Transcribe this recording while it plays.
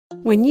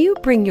When you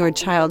bring your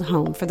child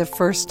home for the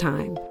first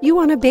time, you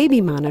want a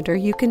baby monitor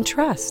you can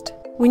trust.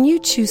 When you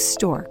choose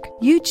Stork,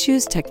 you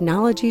choose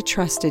technology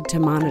trusted to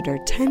monitor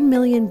 10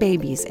 million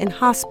babies in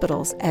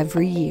hospitals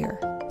every year.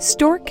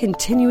 Stork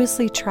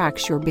continuously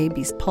tracks your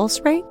baby's pulse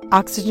rate,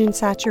 oxygen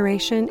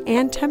saturation,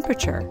 and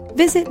temperature.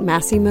 Visit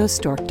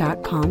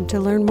MassimoStork.com to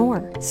learn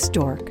more.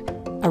 Stork,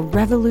 a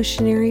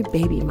revolutionary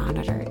baby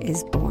monitor,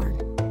 is born.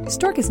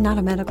 Stork is not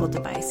a medical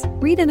device.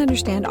 Read and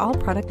understand all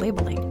product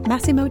labeling.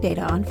 Massimo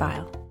data on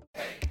file.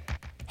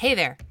 Hey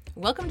there.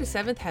 Welcome to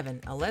Seventh Heaven,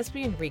 a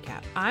lesbian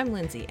recap. I'm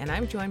Lindsay, and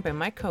I'm joined by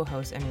my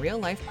co-host and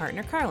real-life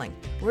partner, Carling.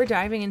 We're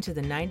diving into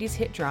the 90s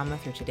hit drama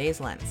through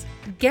today's lens.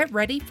 Get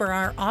ready for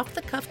our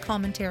off-the-cuff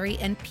commentary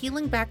and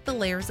peeling back the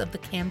layers of the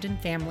Camden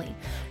family.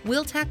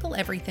 We'll tackle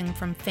everything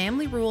from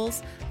family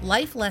rules,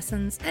 life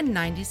lessons, and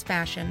 90s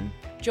fashion.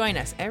 Join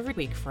us every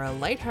week for a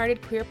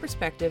lighthearted queer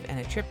perspective and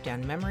a trip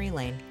down memory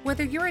lane.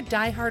 Whether you're a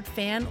diehard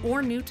fan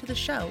or new to the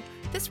show,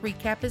 this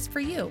recap is for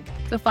you.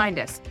 So find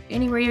us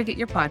anywhere you get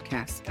your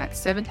podcasts at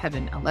Seventh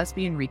Heaven, a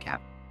lesbian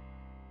recap.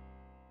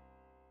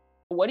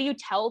 What do you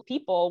tell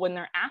people when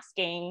they're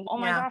asking, oh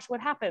my gosh, what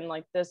happened?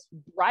 Like this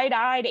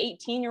bright-eyed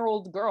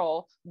 18-year-old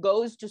girl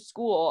goes to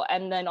school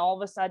and then all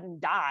of a sudden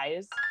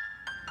dies.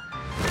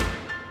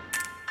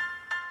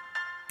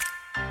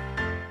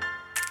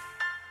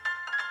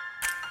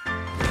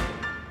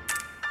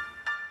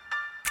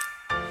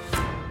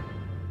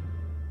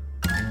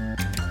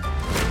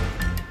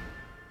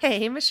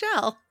 Hey,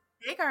 Michelle.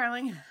 Hey,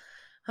 Carling.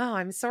 Oh,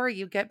 I'm sorry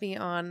you get me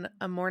on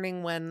a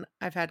morning when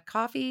I've had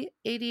coffee,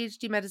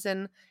 ADHD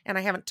medicine, and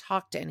I haven't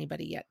talked to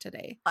anybody yet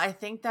today. I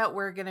think that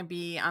we're going to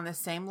be on the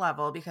same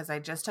level because I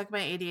just took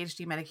my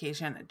ADHD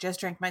medication, just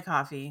drank my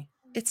coffee.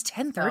 It's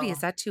 10:30.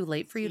 Is that too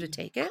late for you to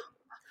take it?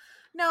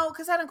 No,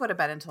 because I don't go to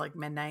bed until like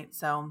midnight.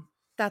 So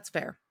that's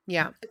fair.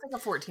 Yeah. It's like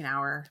a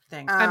 14-hour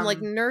thing. I'm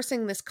like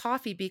nursing this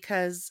coffee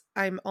because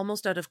I'm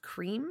almost out of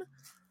cream.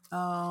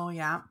 Oh,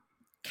 yeah.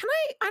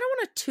 I don't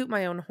want to toot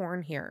my own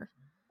horn here.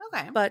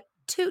 Okay. But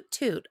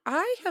toot.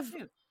 I have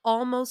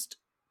almost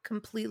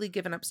completely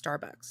given up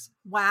Starbucks.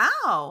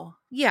 Wow.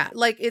 Yeah,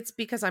 like it's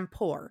because I'm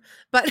poor.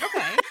 But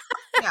okay.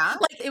 Yeah.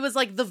 Like it was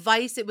like the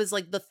vice, it was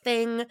like the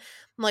thing.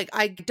 Like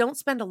I don't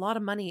spend a lot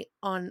of money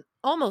on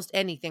almost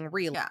anything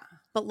really. Yeah.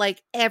 But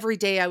like every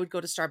day I would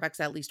go to Starbucks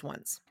at least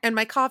once. And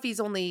my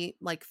coffee's only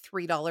like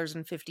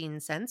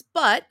 $3.15,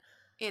 but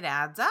it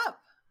adds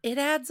up. It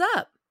adds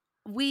up.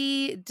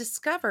 We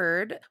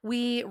discovered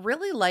we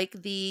really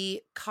like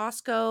the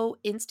Costco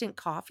instant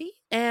coffee,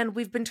 and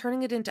we've been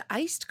turning it into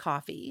iced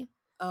coffee.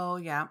 Oh,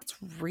 yeah.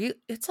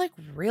 It's like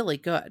really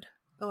good.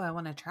 Oh, I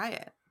want to try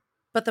it.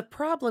 But the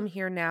problem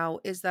here now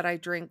is that I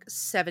drink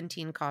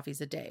 17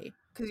 coffees a day.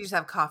 Because you just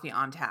have coffee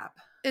on tap.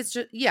 It's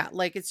just,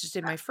 it's just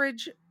in my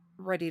fridge,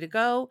 ready to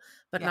go,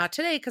 but not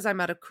today because I'm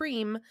out of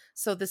cream.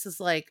 So this is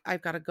like,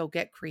 I've got to go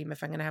get cream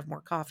if I'm going to have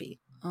more coffee.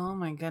 Oh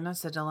my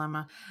goodness, a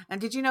dilemma. And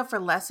did you know for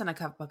less than a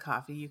cup of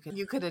coffee,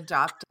 you could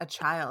adopt a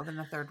child in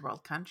a third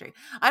world country?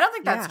 I don't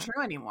think that's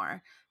true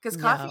anymore because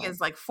coffee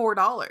is like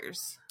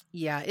 $4.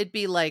 Yeah, it'd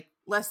be like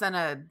less than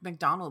a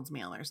McDonald's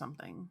meal or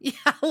something. Yeah,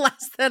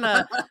 less than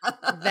a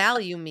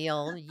value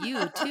meal.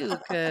 You too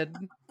could.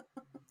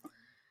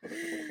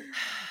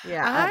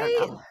 Yeah,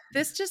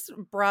 this just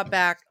brought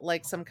back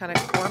like some kind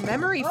of core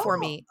memory for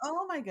me.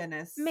 Oh my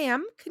goodness.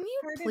 Ma'am, can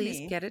you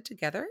please get it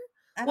together?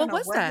 What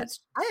was that?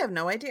 I have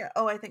no idea.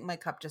 Oh, I think my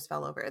cup just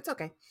fell over. It's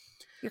okay.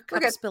 Your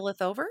cup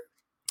spilleth over?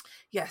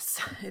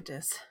 Yes, it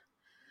is.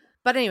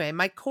 But anyway,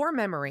 my core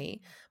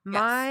memory,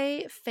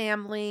 my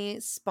family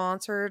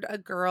sponsored a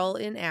girl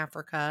in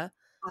Africa.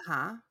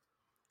 Uh-huh.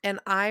 And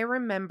I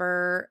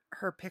remember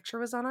her picture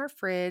was on our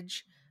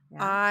fridge. Yeah.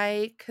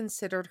 I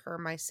considered her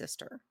my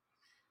sister.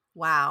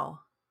 Wow.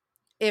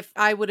 If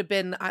I would have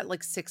been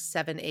like 6,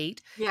 7,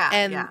 8. Yeah.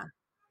 And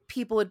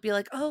people would be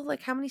like, oh,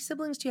 like how many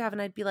siblings do you have?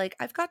 And I'd be like,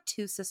 I've got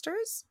 2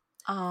 sisters.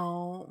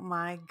 Oh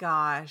my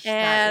gosh.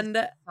 And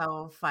that is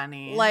so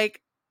funny. Like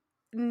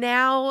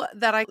now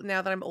that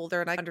I'm older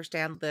and I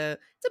understand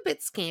it's a bit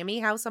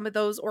scammy how some of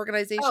those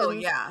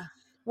organizations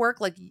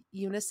work, like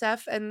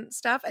UNICEF and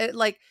stuff.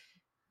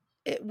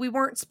 We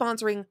weren't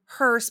sponsoring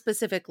her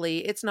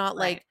specifically. It's not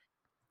like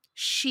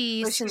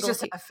she's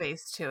just a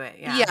face to it.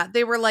 Yeah. Yeah.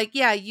 They were like,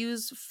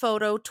 use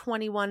photo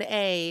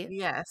 21A.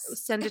 Yes.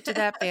 Send it to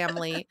that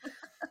family.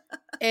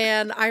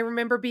 And I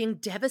remember being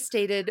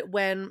devastated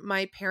when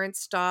my parents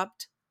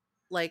stopped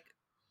like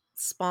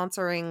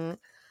sponsoring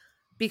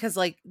because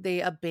like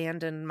they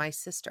abandoned my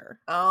sister.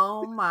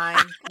 Oh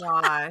my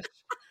gosh.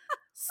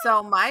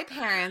 So my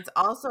parents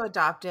also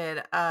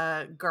adopted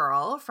a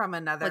girl from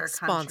another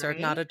country. Sponsored,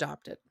 not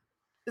adopted.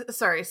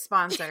 Sorry,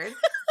 sponsored.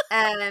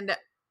 And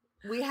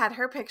we had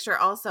her picture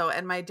also.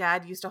 And my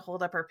dad used to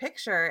hold up her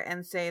picture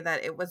and say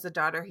that it was the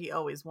daughter he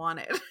always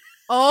wanted.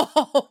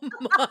 Oh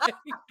my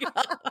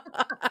God.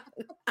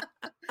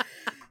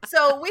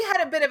 So I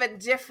had a bit of a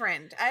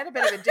different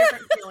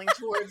feeling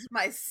towards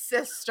my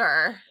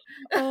sister.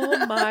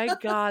 Oh my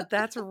God.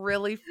 That's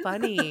really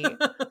funny.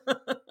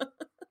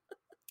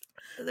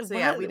 So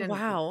yeah, we didn't.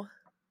 Wow.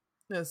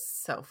 It was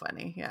so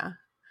funny. Yeah.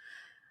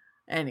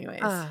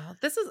 Anyways.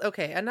 This is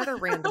okay. Another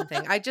random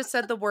thing. I just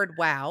said the word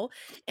wow.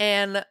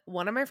 And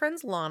one of my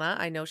friends, Lana,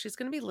 I know she's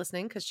going to be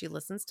listening because she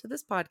listens to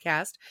this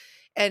podcast.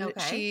 And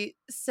she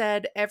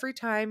said, every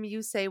time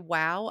you say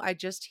wow, I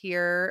just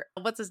hear,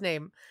 what's his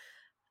name?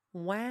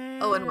 Wow.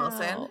 Owen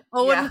Wilson.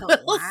 Wilson.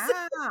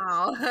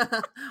 Wow.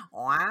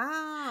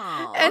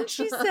 Wow. And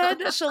she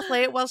said she'll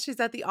play it while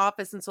she's at the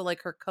office. And so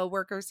like her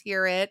coworkers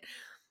hear it.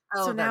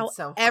 So now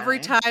every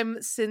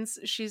time since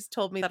she's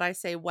told me that I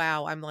say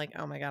wow, I'm like,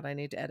 oh my God, I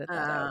need to edit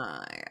that out.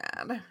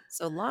 Oh my God.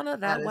 So Lana,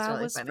 that wow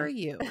really was funny. For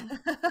you.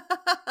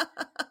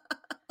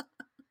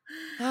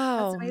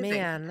 Oh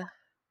man.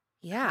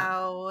 Yeah.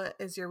 How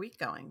is your week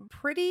going?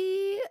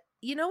 Pretty,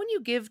 when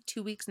you give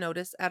 2 weeks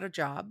notice at a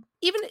job,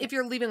 even if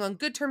you're leaving on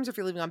good terms, if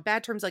you're leaving on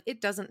bad terms, like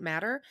it doesn't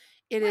matter.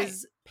 It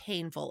is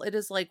painful. It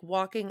is like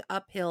walking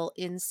uphill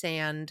in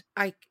sand.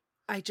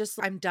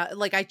 I'm done.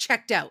 Like I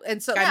checked out.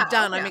 And so I'm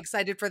done. I'm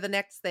excited for the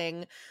next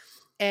thing.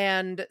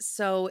 And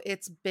so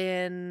it's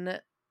been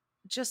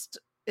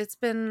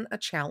a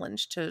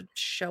challenge to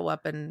show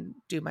up and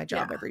do my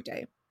job every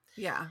day.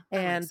 Yeah.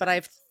 But I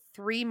have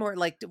 3 more,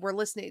 like we're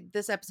listening.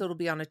 This episode will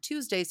be on a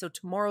Tuesday. So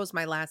tomorrow's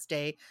my last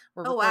day.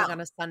 We're recording on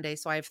a Sunday.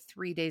 So I have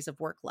 3 days of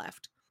work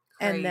left.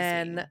 Crazy. And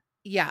then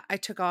I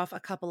took off a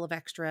couple of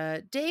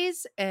extra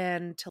days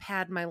and to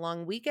pad my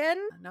long weekend.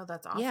 No,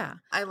 that's awesome. Yeah.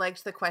 I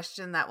liked the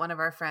question that one of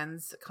our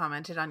friends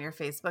commented on your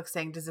Facebook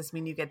saying, does this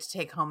mean you get to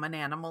take home an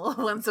animal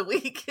once a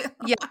week?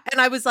 Yeah. And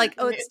I was like,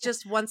 oh, it's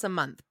just once a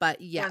month, but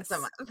yes. Once a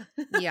month.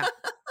 Yeah.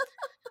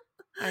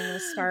 I'm going to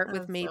start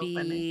with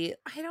maybe,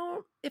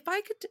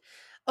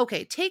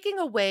 taking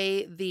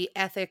away the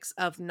ethics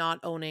of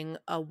not owning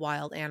a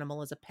wild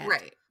animal as a pet.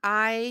 Right.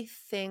 I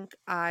think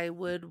I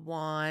would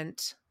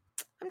want...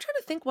 I'm trying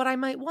to think what I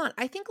might want.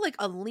 I think like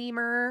a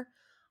lemur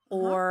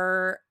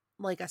or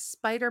like a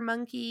spider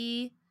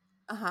monkey.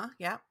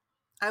 Yeah.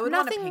 I would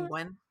want a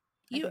penguin.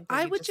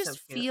 I would just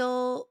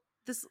feel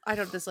this. I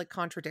don't, this like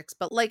contradicts,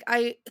 but like,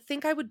 I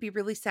think I would be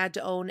really sad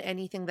to own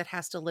anything that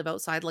has to live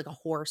outside, like a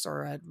horse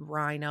or a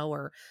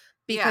rhino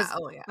because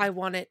I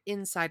want it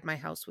inside my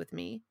house with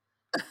me.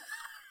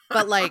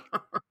 But like,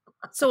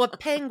 so a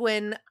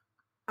penguin,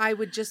 I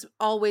would just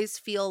always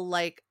feel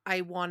like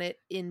I want it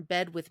in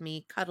bed with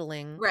me,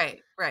 cuddling.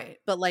 Right.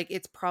 But like,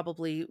 it's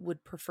probably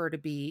would prefer to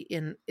be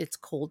in its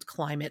cold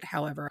climate,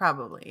 however.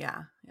 Probably,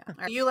 yeah.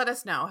 You let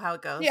us know how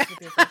it goes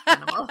with your first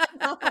animal.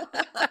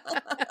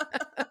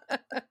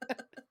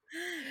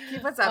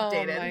 Keep us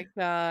updated. Oh my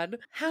God.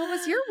 How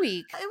was your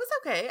week? It was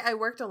okay. I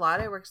worked a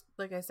lot.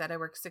 Like I said, I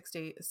worked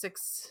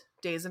 6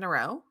 days in a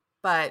row,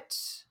 but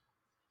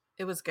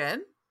it was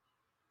good.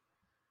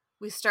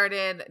 We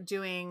started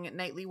doing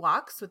nightly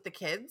walks with the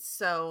kids.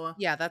 So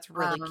yeah, that's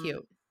really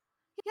cute.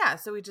 Yeah.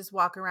 So we just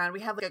walk around. We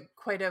have like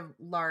quite a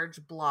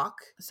large block.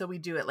 So we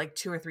do it like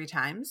 2 or 3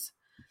 times.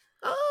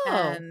 Oh.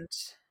 And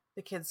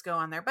the kids go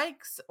on their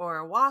bikes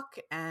or walk.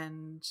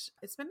 And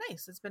it's been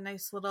nice. It's been a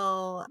nice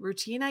little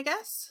routine, I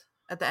guess,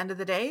 at the end of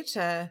the day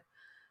to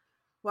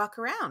walk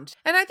around.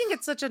 And I think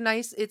it's such a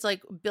nice, it's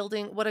like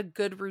building, what a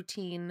good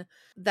routine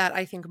that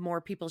I think more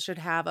people should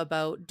have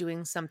about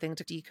doing something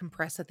to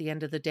decompress at the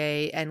end of the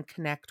day and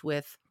connect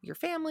with your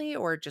family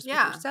or just with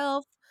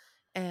yourself.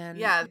 And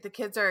yeah, the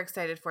kids are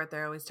excited for it.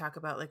 They always talk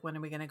about like, when are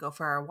we going to go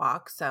for our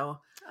walk? So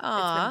it's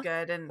been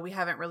good. And we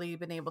haven't really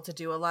been able to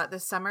do a lot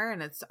this summer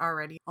and it's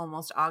already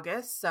almost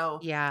August. So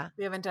yeah,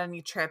 we haven't done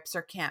any trips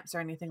or camps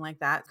or anything like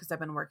that because I've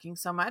been working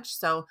so much.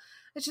 So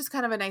it's just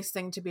kind of a nice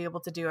thing to be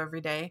able to do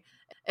every day,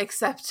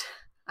 except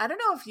I don't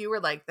know if you were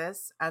like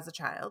this as a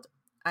child.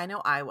 I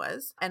know I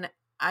was. And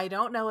I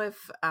don't know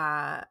if,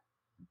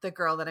 the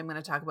girl that I'm going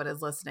to talk about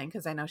is listening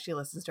because I know she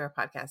listens to our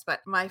podcast, but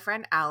my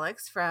friend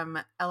Alex from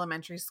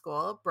elementary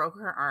school broke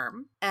her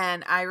arm.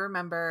 And I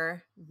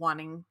remember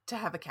wanting to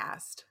have a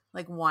cast,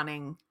 like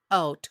wanting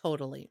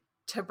totally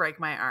to break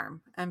my arm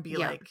and be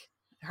like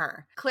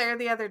her. Claire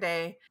the other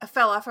day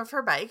fell off of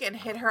her bike and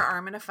hit her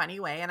arm in a funny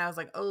way. And I was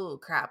like, oh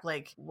crap,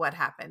 like what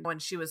happened? When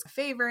she was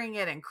favoring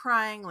it and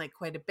crying like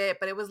quite a bit,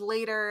 but it was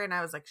later and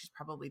I was like, she's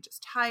probably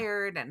just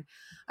tired. And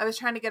I was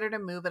trying to get her to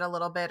move it a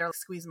little bit or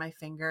squeeze my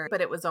finger,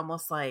 but it was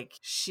almost like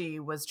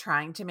she was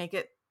trying to make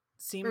it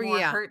seem more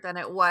hurt than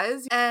it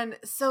was. And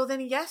so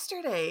then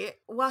yesterday,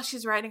 while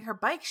she's riding her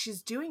bike,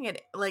 she's doing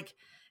it like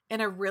in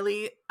a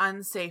really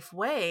unsafe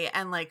way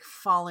and like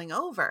falling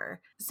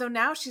over. So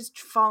now she's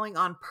falling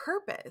on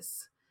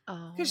purpose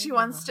because she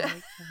wants to.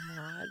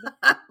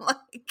 I'm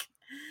like,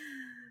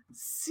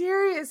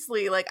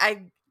 seriously, like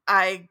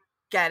I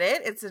get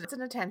it. It's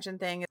an attention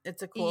thing.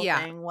 It's a cool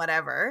thing,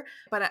 whatever.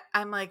 But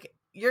I'm like,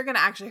 you're going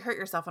to actually hurt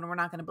yourself and we're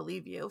not going to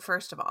believe you,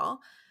 first of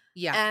all.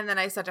 Yeah. And then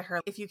I said to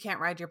her, if you can't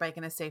ride your bike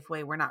in a safe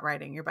way, we're not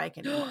riding your bike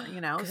anymore, you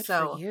know? Good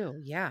for you.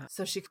 Yeah.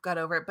 So she got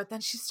over it. But then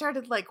she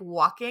started like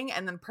walking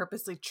and then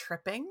purposely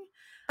tripping.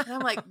 And I'm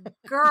like,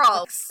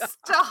 girl, stop.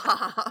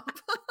 I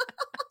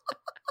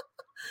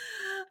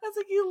was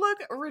like, you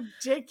look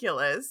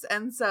ridiculous.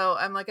 And so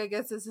I'm like, I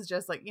guess this is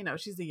just like,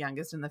 she's the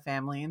youngest in the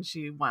family and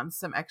she wants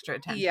some extra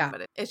attention,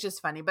 but it's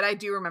just funny. But I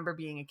do remember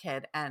being a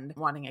kid and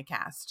wanting a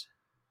cast.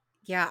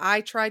 Yeah,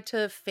 I tried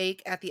to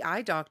fake at the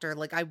eye doctor.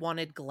 Like I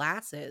wanted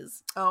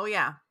glasses. Oh,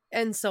 yeah.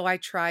 And so I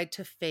tried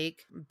to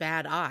fake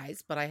bad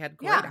eyes, but I had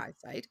great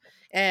eyesight.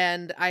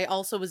 And I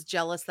also was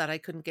jealous that I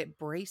couldn't get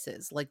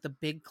braces, like the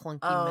big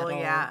clunky metal. Oh,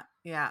 yeah.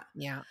 Yeah.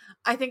 Yeah.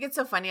 I think it's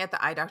so funny at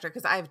the eye doctor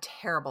because I have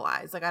terrible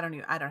eyes. Like I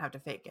don't have to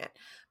fake it.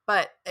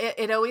 But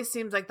it always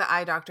seems like the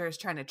eye doctor is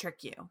trying to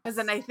trick you. Because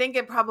then I think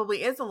it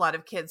probably is a lot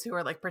of kids who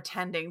are like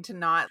pretending to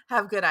not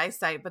have good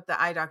eyesight, but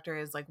the eye doctor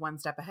is like one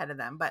step ahead of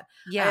them. But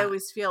I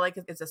always feel like,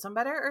 is this one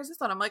better or is this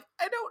one? I'm like,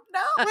 I don't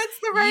know. What's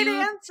the right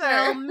answer?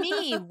 Tell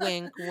me,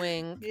 wink,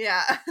 wink.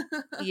 Yeah.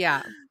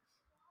 Yeah.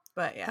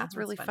 But yeah. That's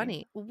really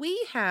funny.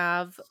 We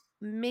have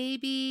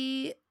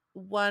maybe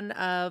one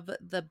of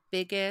the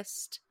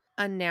biggest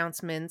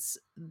announcements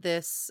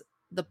the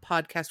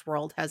podcast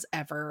world has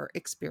ever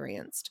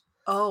experienced.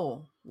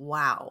 Oh,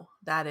 wow.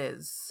 That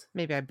is...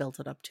 Maybe I built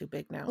it up too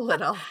big now. A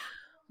little.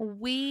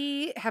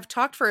 We have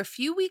talked for a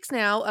few weeks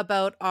now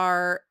about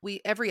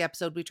every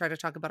episode we try to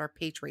talk about our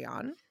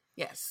Patreon.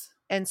 Yes.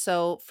 And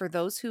so for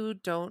those who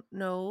don't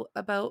know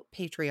about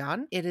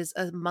Patreon, it is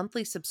a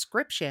monthly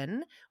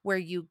subscription where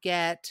you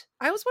get,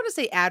 I always want to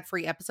say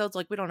ad-free episodes.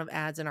 Like we don't have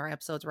ads in our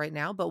episodes right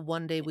now, but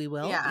one day we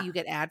will. Yeah. You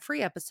get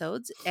ad-free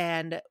episodes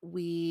and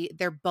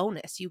they're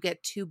bonus. You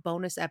get 2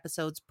 bonus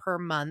episodes per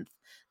month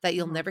that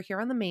you'll never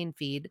hear on the main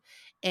feed.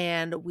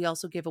 And we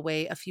also give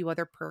away a few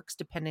other perks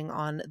depending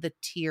on the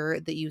tier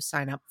that you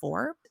sign up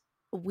for.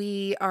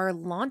 We are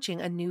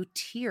launching a new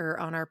tier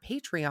on our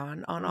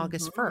Patreon on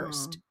August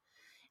 1st.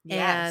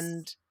 Yes.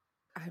 And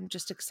I'm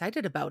just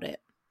excited about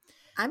it.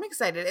 I'm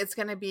excited. It's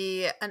going to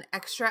be an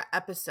extra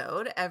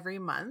episode every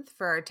month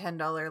for our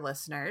 $10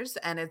 listeners.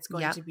 And it's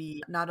going to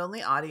be not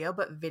only audio,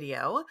 but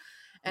video.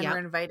 And we're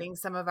inviting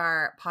some of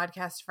our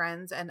podcast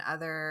friends and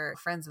other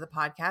friends of the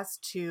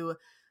podcast to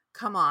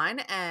come on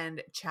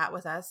and chat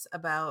with us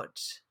about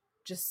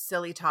just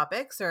silly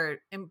topics or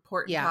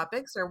important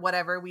topics or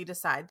whatever we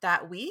decide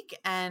that week.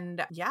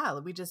 And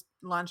we just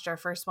launched our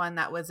first one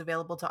that was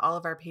available to all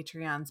of our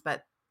Patreons,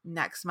 but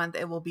next month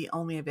it will be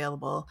only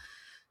available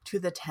to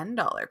the $10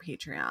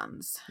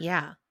 Patreons.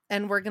 Yeah.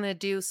 And we're going to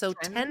do,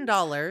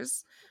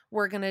 $10,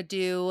 we're going to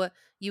do,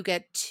 you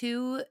get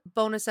 2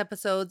 bonus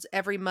episodes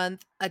every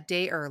month a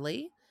day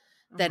early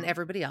than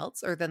everybody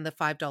else, or than the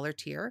 $5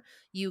 tier.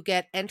 You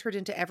get entered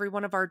into every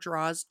one of our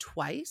draws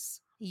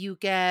twice. You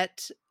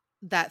get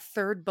that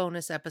 3rd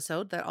bonus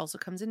episode that also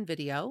comes in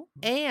video.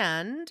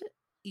 And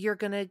you're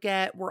going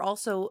to we're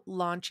also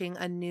launching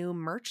a new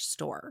merch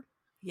store.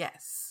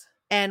 Yes.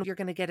 And you're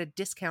going to get a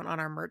discount on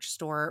our merch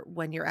store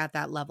when you're at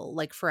that level,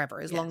 like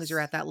forever. As long as you're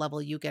at that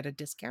level, you get a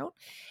discount.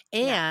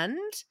 And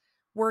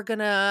we're going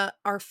to,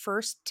 our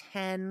first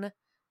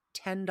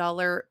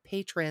 $10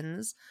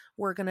 patrons,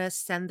 we're going to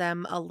send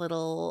them a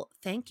little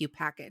thank you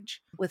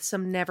package with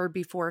some never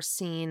before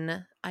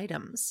seen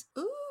items.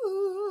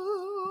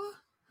 Ooh.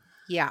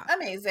 Yeah.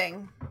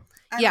 Amazing.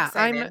 I'm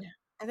excited.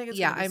 I think it's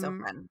going to be so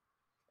fun.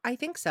 I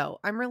think so.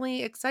 I'm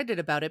really excited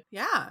about it.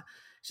 Yeah.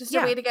 It's just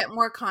a way to get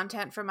more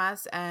content from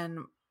us and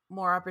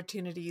more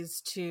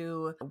opportunities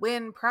to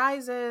win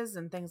prizes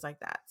and things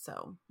like that.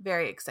 So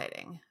very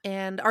exciting.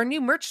 And our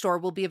new merch store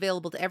will be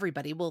available to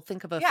everybody. We'll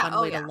think of a fun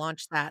way to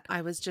launch that.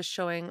 I was just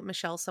showing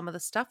Michelle some of the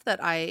stuff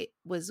that I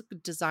was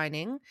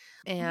designing,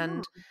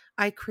 and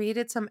I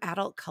created some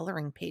adult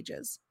coloring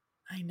pages.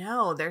 I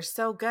know. They're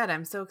so good.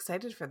 I'm so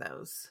excited for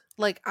those.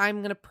 Like, I'm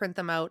going to print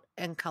them out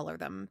and color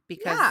them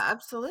because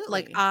absolutely.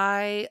 Like,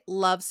 I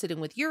love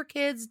sitting with your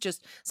kids,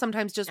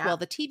 sometimes while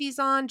the TV's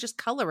on, just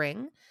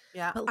coloring.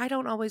 Yeah. But I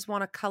don't always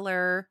want to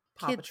color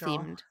kid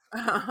themed.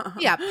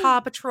 Yeah.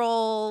 Paw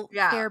Patrol,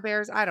 Care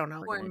Bears. I don't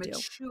know what we're going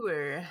to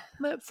do.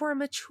 But for a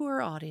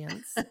mature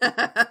audience.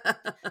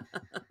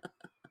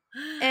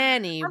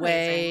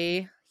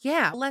 Anyway,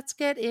 let's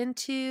get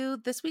into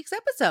this week's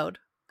episode.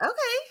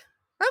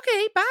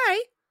 Okay,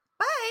 bye.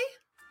 Bye.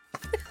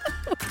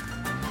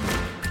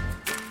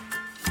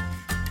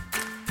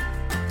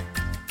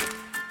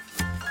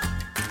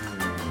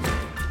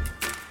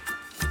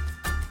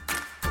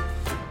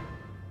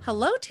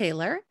 Hello,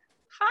 Taylor.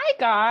 Hi,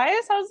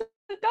 guys. How's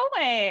it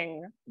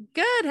going?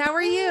 Good. How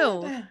are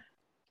you?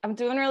 I'm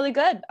doing really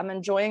good. I'm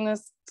enjoying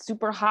this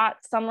super hot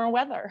summer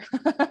weather.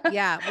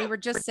 Yeah, we were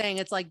just saying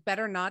it's like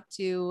better not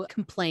to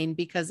complain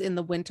because in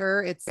the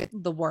winter it's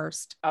the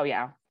worst. Oh,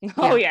 yeah.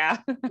 Oh, yeah.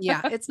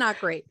 Yeah, it's not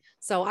great.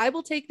 So I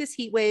will take this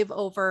heat wave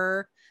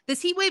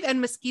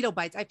and mosquito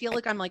bites. I feel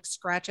like I'm like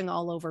scratching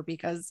all over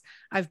because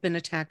I've been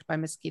attacked by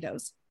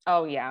mosquitoes.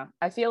 Oh, yeah.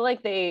 I feel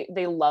like they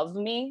love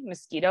me,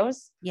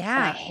 mosquitoes. Yeah.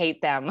 And I hate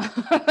them.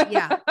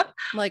 Yeah.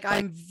 Like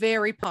I'm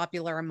very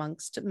popular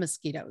amongst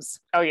mosquitoes.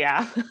 Oh,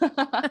 yeah.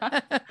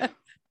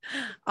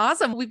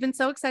 Awesome. We've been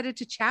so excited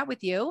to chat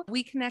with you.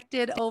 We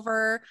connected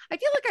over, I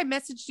feel like I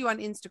messaged you on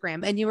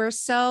Instagram and you were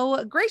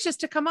so gracious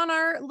to come on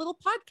our little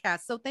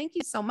podcast. So thank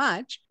you so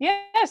much.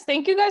 Yes.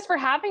 Thank you guys for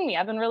having me.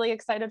 I've been really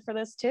excited for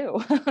this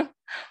too.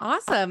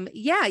 Awesome.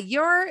 Yeah,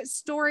 your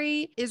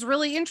story is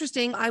really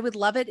interesting. I would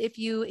love it if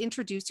you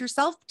introduce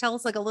yourself, tell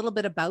us like a little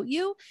bit about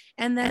you,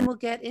 and then we'll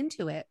get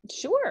into it.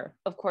 Sure.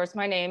 Of course,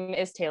 my name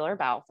is Taylor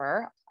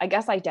Balfour. I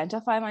guess I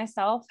identify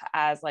myself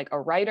as like a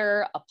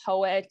writer, a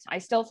poet. I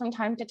still from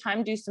time to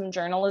time do some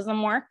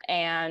journalism work,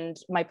 and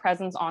my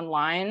presence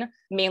online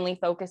mainly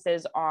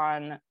focuses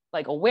on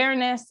like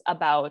awareness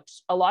about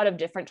a lot of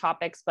different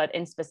topics, but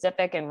in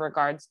specific in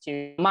regards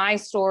to my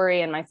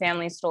story and my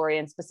family's story,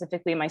 and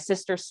specifically my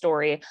sister's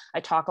story,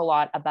 I talk a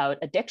lot about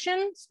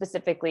addiction,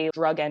 specifically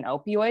drug and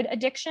opioid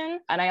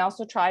addiction. And I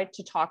also try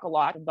to talk a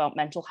lot about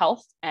mental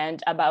health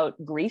and about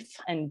grief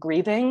and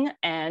grieving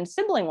and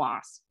sibling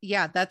loss.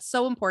 Yeah, that's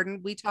so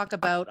important. We talk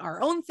about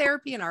our own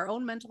therapy and our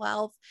own mental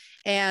health.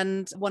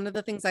 And one of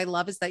the things I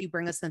love is that you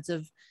bring a sense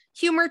of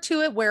humor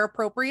to it where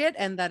appropriate.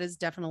 And that is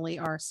definitely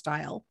our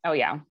style. Oh,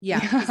 yeah.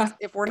 Yeah.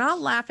 If we're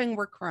not laughing,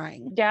 we're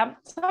crying. Yeah.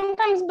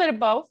 Sometimes a bit of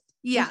both.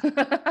 Yeah.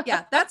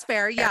 Yeah, that's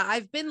fair. Yeah.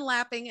 I've been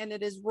laughing and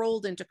it has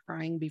rolled into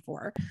crying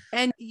before.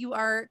 And you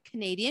are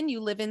Canadian. You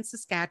live in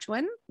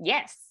Saskatchewan.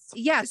 Yes.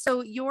 Yeah.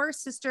 So your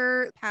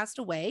sister passed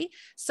away.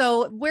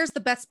 So where's the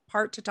best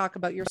part to talk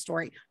about your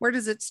story? Where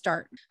does it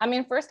start? I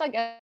mean, first I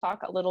get to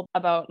talk a little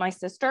about my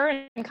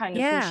sister and kind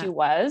of who she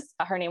was.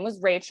 Her name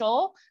was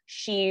Rachel.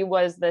 She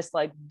was this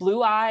like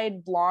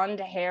blue-eyed, blonde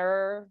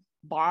hair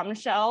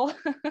bombshell.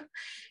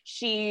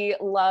 She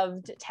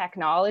loved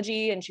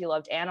technology and she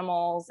loved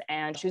animals,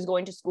 and she was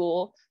going to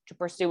school to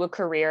pursue a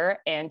career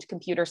in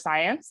computer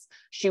science.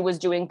 She was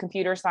doing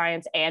computer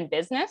science and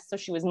business. So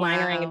she was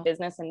minoring in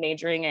business and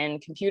majoring in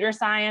computer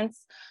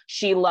science.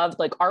 She loved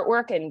like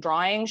artwork and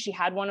drawing. She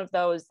had one of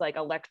those like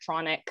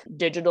electronic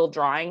digital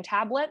drawing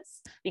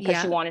tablets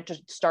because she wanted to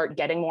start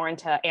getting more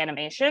into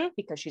animation,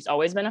 because she's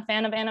always been a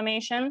fan of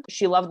animation.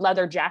 She loved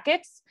leather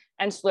jackets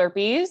and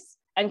Slurpees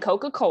and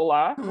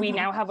Coca-Cola. We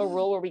now have a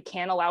rule where we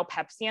can't allow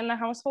Pepsi in the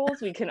household.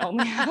 We can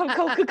only have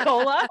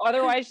Coca-Cola.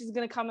 Otherwise, she's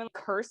going to come and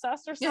curse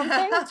us or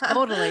something.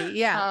 Totally.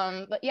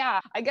 Yeah. But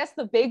yeah, I guess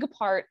the big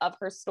part of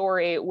her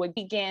story would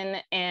begin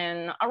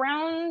in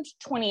around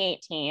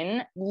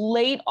 2018,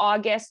 late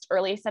August,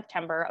 early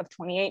September of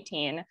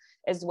 2018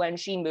 is when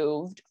she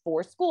moved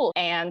for school.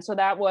 And so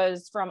that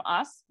was from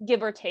us,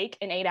 give or take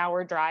an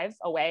 8-hour drive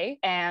away.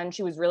 And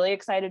she was really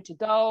excited to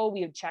go.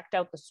 We had checked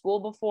out the school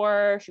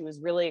before. She was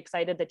really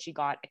excited that she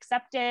got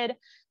accepted.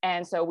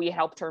 And so we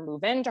helped her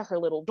move into her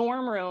little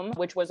dorm room,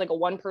 which was like a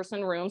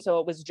 1-person room. So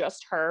it was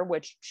just her,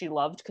 which she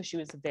loved because she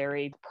was a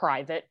very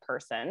private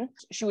person.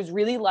 She was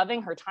really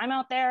loving her time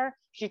out there.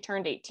 She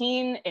turned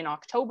 18 in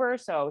October.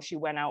 So she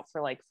went out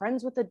for like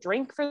friends with a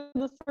drink for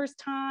the first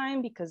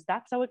time because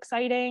that's so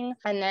exciting.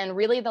 And then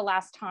really the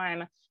last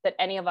time that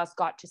any of us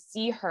got to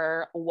see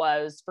her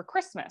was for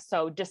Christmas.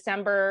 So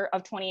December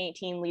of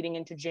 2018 leading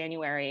into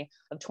January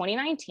of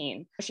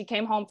 2019. She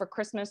came home for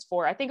Christmas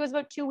for, I think it was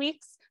about 2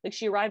 weeks. Like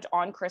she arrived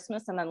on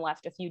Christmas and then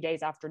left a few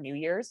days after New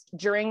Year's.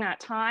 During that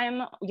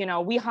time, you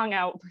know, we hung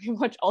out pretty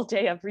much all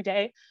day, every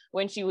day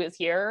when she was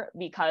here,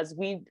 because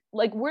we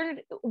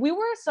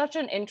were such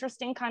an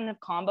interesting kind of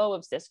combo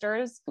of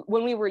sisters.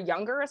 When we were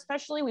younger,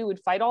 especially, we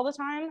would fight all the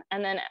time.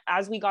 And then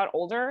as we got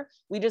older,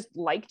 we just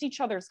liked each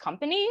other's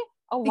company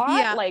a lot.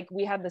 Yeah. Like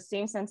we had the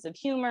same sense of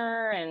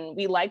humor and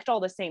we liked all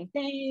the same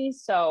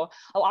things. So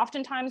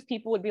oftentimes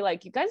people would be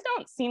like, you guys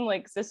don't seem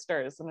like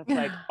sisters. And it's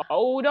like,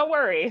 oh, don't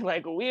worry.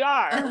 Like we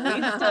are.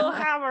 We still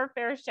have our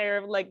fair share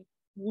of like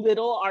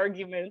little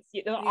arguments.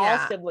 You know, all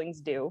siblings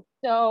do.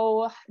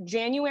 So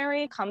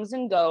January comes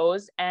and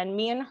goes, and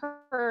me and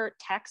her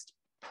text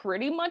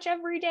pretty much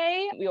every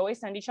day. We always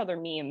send each other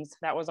memes.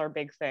 That was our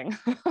big thing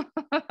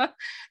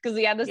because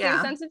we had the same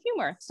sense of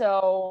humor.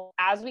 So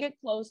as we get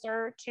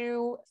closer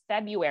to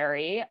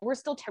February, we're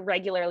still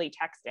regularly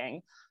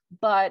texting,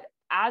 but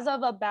as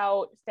of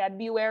about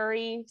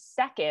February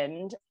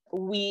 2nd,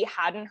 we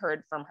hadn't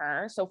heard from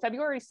her. So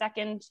February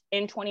 2nd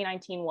in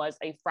 2019 was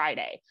a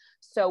Friday.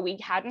 So we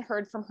hadn't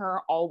heard from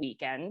her all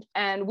weekend.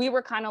 And we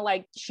were kind of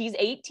like, she's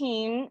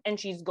 18 and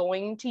she's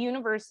going to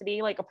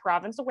university, like a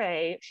province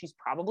away. She's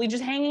probably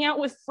just hanging out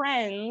with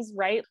friends,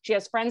 right? She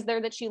has friends there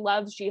that she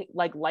loves. She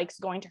likes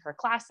going to her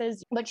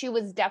classes, but she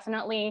was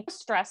definitely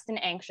stressed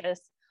and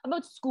anxious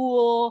about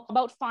school,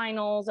 about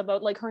finals,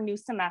 about like her new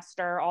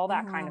semester, all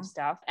that kind of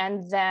stuff.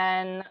 And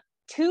then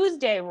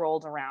Tuesday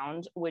rolled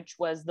around, which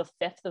was the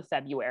 5th of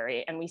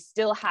February, and we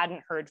still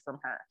hadn't heard from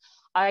her.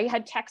 I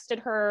had texted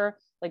her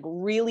like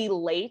really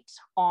late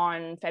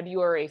on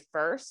February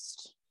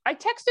 1st. I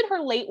texted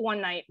her late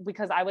one night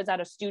because I was at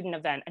a student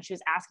event and she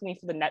was asking me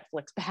for the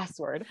Netflix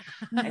password.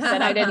 I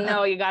said, I didn't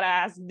know, you got to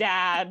ask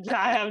Dad.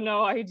 I have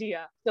no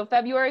idea. So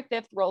February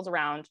 5th rolls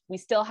around. We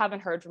still haven't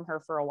heard from her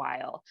for a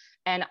while.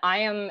 And I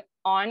am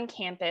on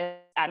campus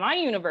at my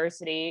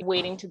university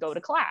waiting to go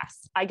to class.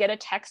 I get a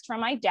text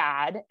from my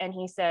dad and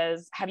he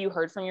says, have you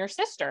heard from your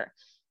sister?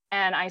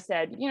 And I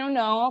said,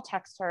 no, I'll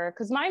text her.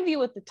 Because my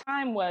view at the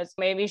time was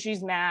maybe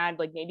she's mad,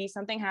 like maybe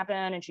something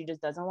happened and she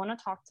just doesn't want to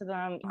talk to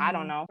them. I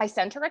don't know. I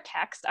sent her a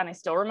text and I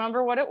still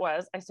remember what it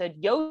was. I said,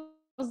 yo,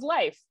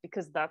 life?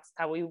 Because that's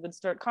how we would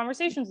start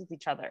conversations with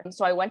each other.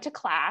 So I went to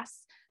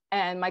class,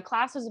 and my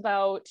class was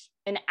about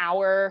an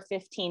hour,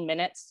 15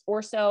 minutes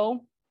or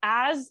so.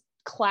 As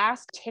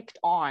class ticked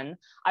on,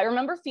 I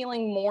remember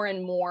feeling more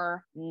and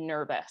more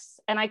nervous,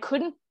 and I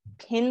couldn't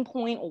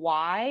pinpoint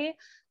why,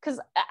 because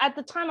at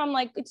the time I'm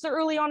like, it's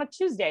early on a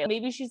Tuesday,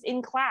 maybe she's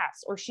in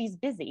class or she's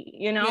busy,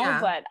 you know. Yeah.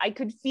 But I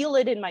could feel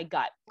it in my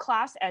gut.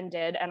 Class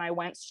ended and I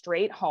went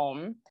straight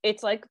home.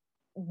 It's like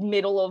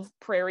middle of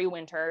prairie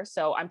winter,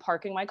 so I'm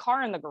parking my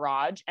car in the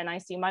garage and I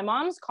see my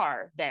mom's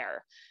car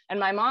there, and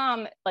my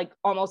mom like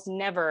almost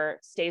never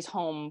stays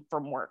home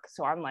from work,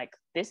 so I'm like,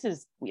 this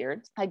is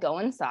weird. I go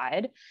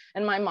inside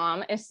and my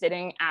mom is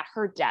sitting at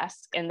her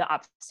desk in the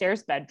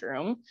upstairs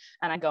bedroom,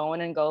 and I go in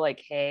and go like,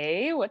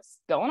 hey, what's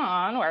going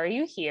on? Why are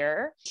you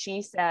here?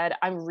 She said,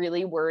 I'm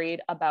really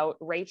worried about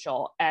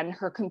Rachel and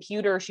her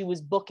computer. She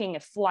was booking a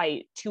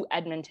flight to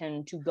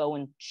Edmonton to go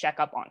and check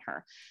up on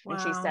her. Wow.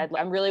 And she said,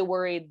 I'm really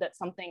worried that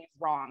something is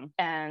wrong.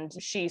 And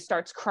she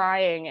starts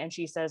crying and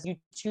she says, you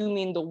two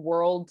mean the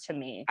world to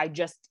me.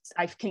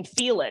 I can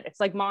feel it. It's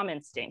like mom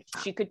instinct.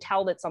 She could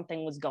tell that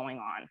something was going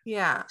on.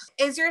 Yeah.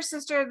 Is your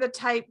sister the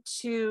type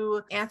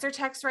to answer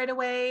texts right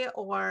away,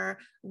 or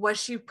was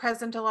she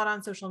present a lot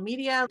on social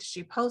media? Did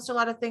she post a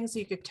lot of things so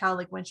you could tell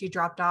like when she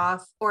dropped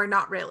off, or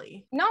not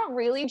really? Not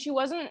really. She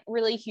wasn't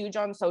really huge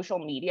on social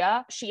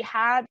media. She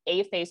had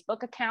a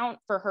Facebook account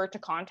for her to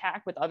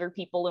contact with other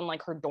people in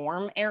like her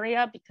dorm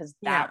area, because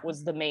that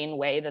was the main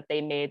way that they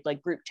made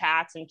like group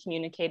chats and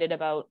communicated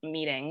about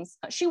meetings.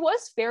 She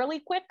was fairly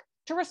quick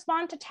to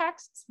respond to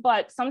texts,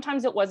 but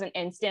sometimes it wasn't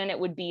instant. It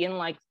would be in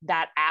like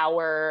that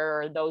hour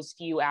or those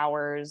few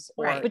hours,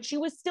 but she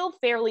was still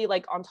fairly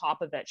like on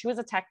top of it. She was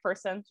a tech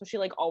person, so she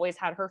like always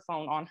had her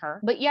phone on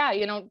her. But yeah,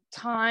 you know,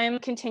 time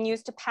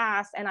continues to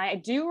pass. And I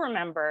do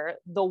remember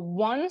the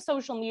one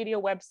social media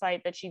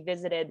website that she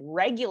visited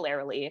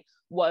regularly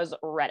was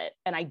Reddit.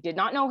 And I did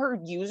not know her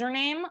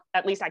username.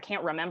 At least I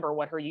can't remember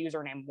what her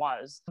username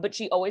was, but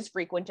she always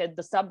frequented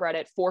the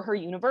subreddit for her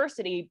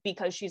university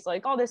because she's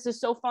like, oh, this is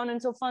so fun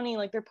and so funny.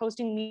 Like they're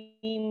posting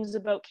memes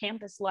about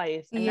campus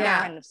life and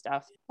that kind of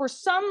stuff. For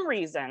some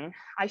reason,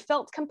 I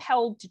felt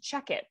compelled to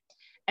check it.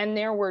 And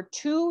there were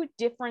two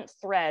different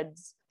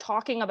threads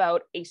talking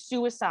about a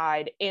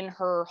suicide in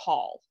her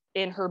hall,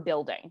 in her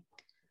building.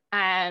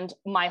 And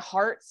my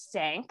heart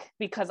sank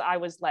because I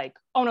was like,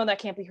 oh no, that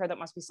can't be her. That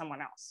must be someone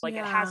else. Like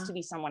it has to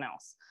be someone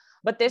else.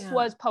 But this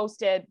was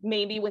posted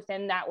maybe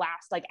within that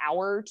last like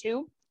hour or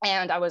two.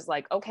 And I was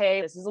like,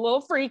 okay, this is a little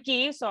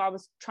freaky. So I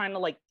was trying to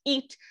like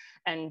eat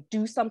and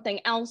do something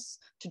else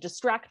to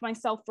distract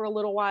myself for a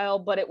little while.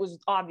 But it was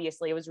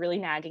really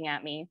nagging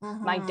at me.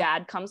 My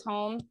dad comes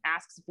home,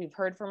 asks if we've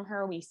heard from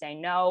her. We say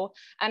no.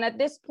 And at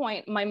this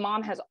point, my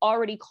mom has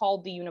already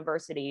called the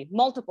university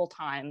multiple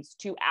times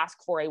to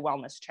ask for a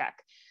wellness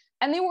check.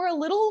 And they were a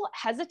little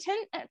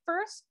hesitant at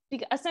first,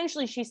 because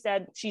essentially she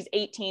said, she's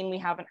 18. We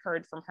haven't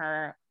heard from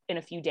her in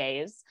a few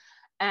days.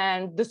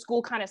 And the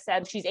school kind of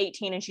said, she's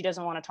 18 and she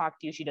doesn't want to talk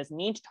to you. She doesn't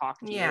need to talk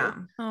to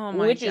you,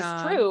 which is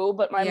true.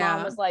 But my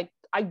mom was like,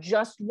 I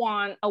just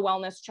want a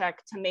wellness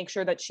check to make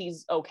sure that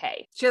she's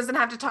okay. She doesn't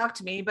have to talk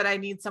to me, but I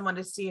need someone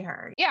to see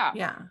her.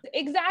 Yeah,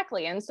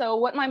 exactly. And so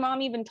what my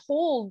mom even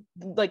told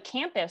the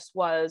campus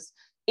was,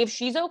 if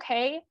she's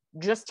okay,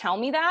 just tell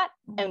me that,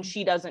 and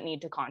she doesn't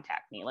need to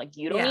contact me. Like,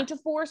 you don't need to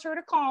force her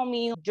to call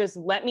me. Just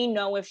let me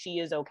know if she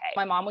is okay.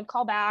 My mom would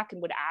call back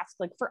and would ask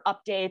like for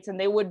updates, and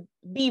they would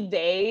be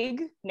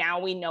vague.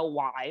 Now we know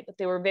why, but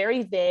they were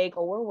very vague.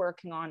 Oh, we're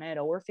working on it.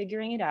 Oh, we're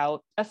figuring it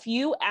out. A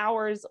few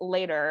hours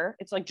later,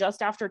 it's like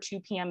just after 2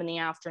 p.m. in the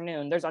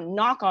afternoon, there's a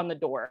knock on the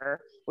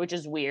door, which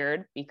is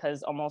weird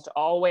because almost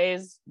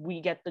always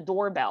we get the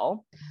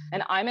doorbell.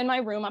 And I'm in my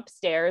room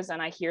upstairs and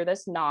I hear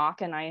this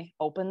knock and I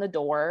open the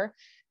door.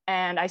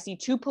 And I see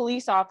two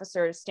police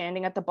officers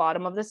standing at the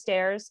bottom of the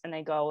stairs, and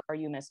they go, are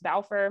you Miss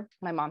Balfour?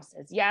 My mom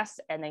says yes.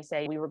 And they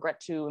say, we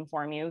regret to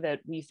inform you that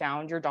we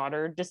found your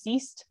daughter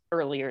deceased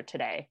earlier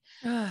today.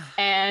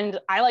 And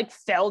I like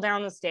fell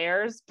down the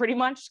stairs pretty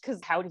much,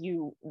 because how do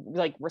you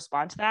like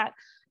respond to that?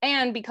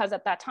 And because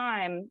at that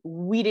time,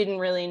 we didn't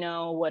really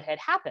know what had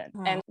happened.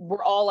 And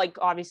we're all like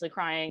obviously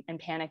crying and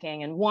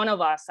panicking. And one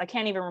of us, I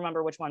can't even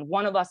remember which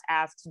one of us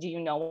asks, do you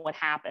know what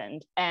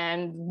happened?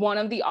 And one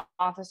of the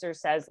officers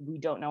says, we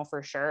don't know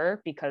for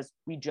sure because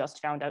we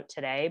just found out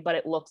today, but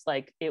it looks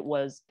like it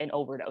was an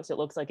overdose. It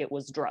looks like it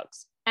was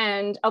drugs.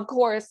 And of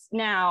course,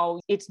 now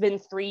it's been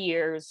 3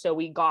 years. So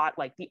we got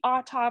like the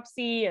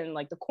autopsy and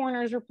like the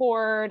coroner's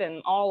report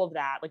and all of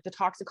that, like the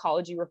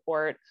toxicology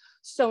report.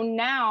 So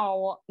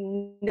now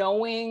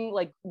knowing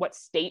like what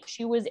state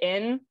she was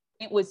in,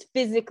 it was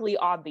physically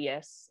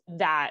obvious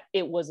that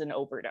it was an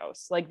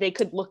overdose. Like they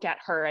could look at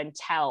her and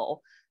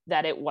tell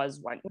that it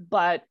was one.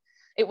 But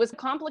it was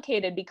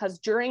complicated because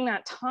during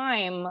that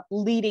time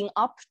leading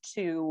up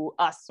to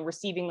us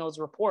receiving those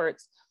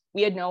reports,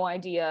 we had no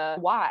idea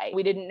why.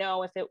 We didn't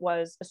know if it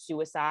was a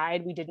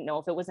suicide. We didn't know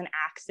if it was an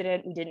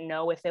accident. We didn't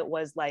know if it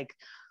was like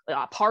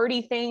a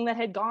party thing that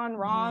had gone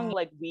wrong.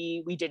 Like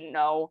we didn't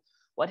know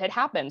what had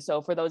happened.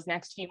 So for those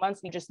next few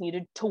months, we just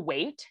needed to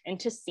wait and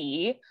to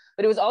see.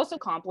 But it was also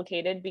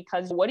complicated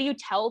because what do you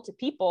tell to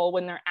people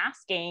when they're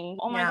asking,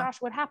 oh my gosh,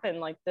 what happened?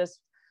 Like this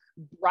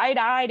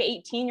bright-eyed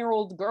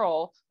 18-year-old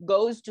girl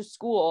goes to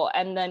school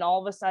and then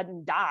all of a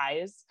sudden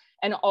dies.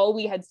 And all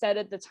we had said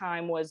at the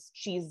time was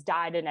she's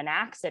died in an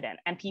accident.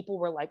 And people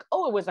were like,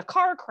 oh, it was a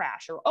car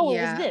crash, or oh,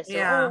 it was this,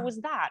 or oh, it was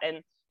that.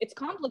 And it's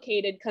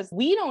complicated because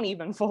we don't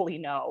even fully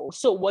know.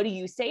 So what do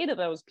you say to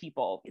those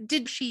people?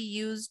 Did she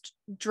use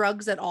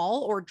drugs at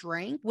all or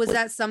drank? Was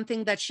that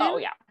something that she... Oh,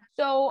 yeah.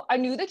 So I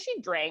knew that she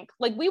drank.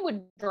 Like, we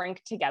would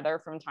drink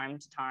together from time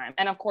to time.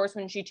 And of course,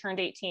 when she turned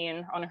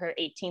 18 on her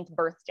 18th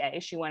birthday,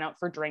 she went out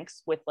for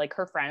drinks with like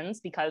her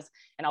friends, because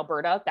in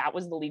Alberta, that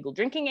was the legal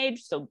drinking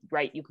age. So,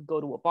 right, you could go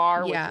to a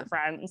bar with your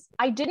friends.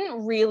 I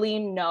didn't really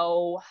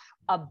know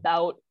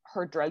about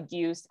her drug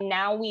use.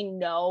 Now we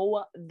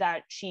know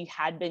that she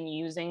had been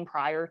using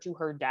prior to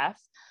her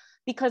death.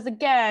 Because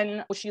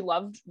again, she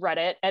loved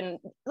Reddit. And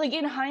like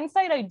in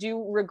hindsight, I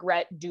do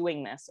regret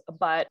doing this.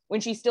 But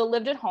when she still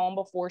lived at home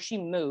before she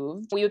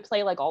moved, we would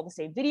play like all the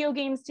same video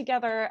games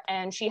together.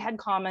 And she had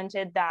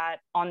commented that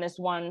on this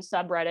one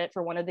subreddit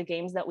for one of the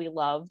games that we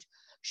loved,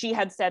 she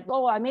had said,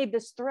 oh, I made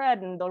this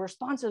thread and the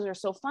responses are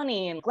so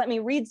funny and let me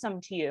read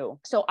some to you.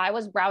 So I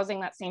was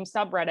browsing that same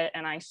subreddit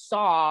and I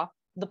saw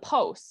the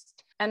post.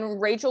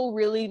 And Rachel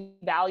really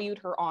valued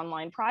her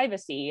online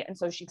privacy. And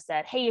so she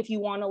said, hey, if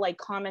you want to like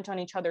comment on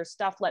each other's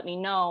stuff, let me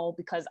know,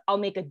 because I'll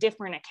make a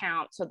different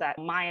account so that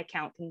my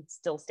account can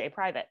still stay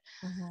private.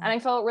 And I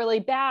felt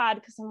really bad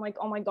because I'm like,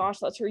 oh my gosh,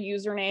 that's her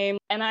username.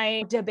 And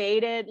I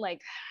debated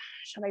like,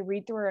 should I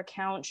read through her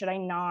account? Should I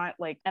not?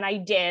 Like, and I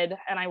did,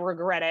 and I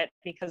regret it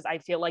because I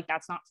feel like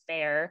that's not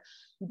fair.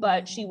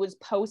 But she was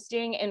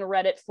posting in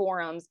Reddit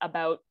forums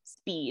about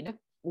speed,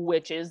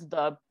 which is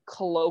the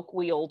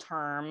colloquial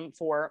term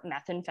for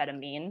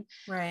methamphetamine.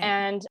 Right.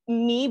 And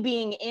me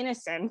being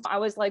innocent, I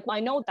was like, well, I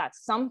know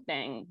that's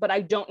something, but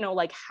I don't know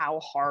like how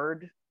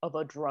hard of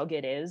a drug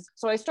it is.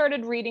 So I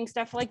started reading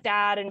stuff like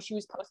that. And she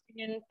was posting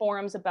in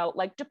forums about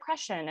like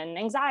depression and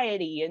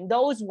anxiety, and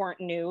those weren't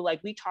new.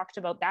 Like we talked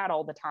about that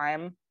all the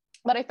time,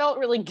 but I felt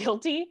really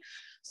guilty.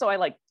 So I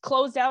like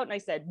closed out and I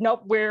said,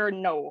 nope, we are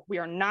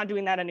not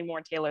doing that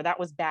anymore, Taylor. That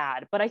was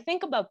bad. But I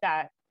think about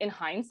that in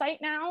hindsight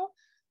now,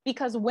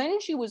 because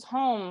when she was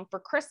home for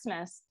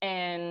Christmas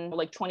in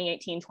like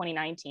 2018,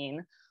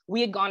 2019,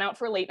 we had gone out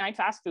for late night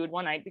fast food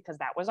one night because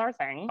that was our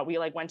thing. We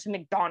like went to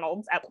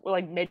McDonald's at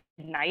like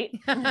midnight.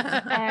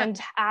 And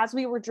as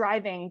we were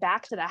driving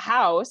back to the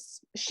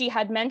house, she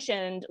had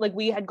mentioned, like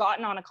we had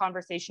gotten on a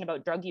conversation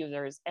about drug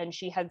users. And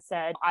she had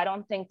said, I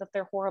don't think that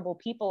they're horrible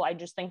people. I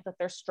just think that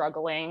they're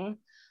struggling.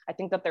 I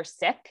think that they're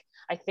sick.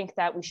 I think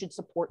that we should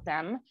support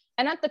them.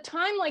 And at the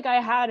time, like I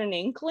had an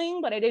inkling,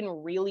 but I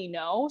didn't really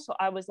know. So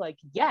I was like,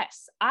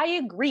 yes, I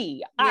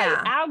agree.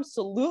 Yeah. I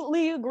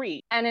absolutely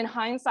agree. And in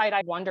hindsight,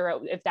 I wonder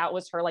if that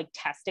was her like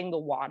testing the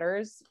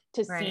waters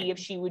to see if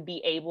she would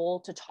be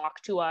able to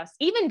talk to us,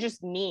 even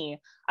just me,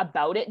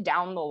 about it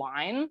down the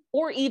line,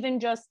 or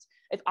even just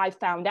if I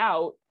found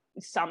out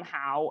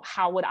somehow,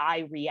 how would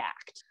I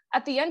react?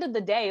 At the end of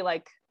the day,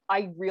 like,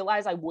 I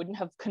realized I wouldn't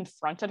have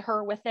confronted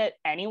her with it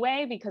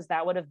anyway, because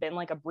that would have been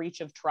like a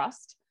breach of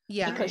trust.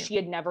 Yeah. Because she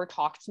had never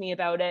talked to me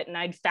about it, and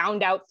I'd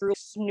found out through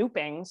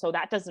snooping. So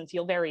that doesn't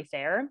feel very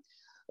fair.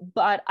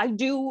 But I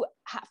do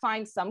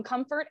find some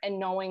comfort in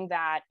knowing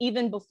that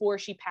even before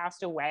she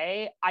passed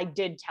away, I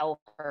did tell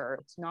her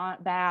it's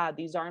not bad.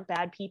 These aren't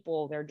bad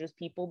people. They're just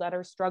people that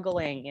are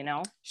struggling, you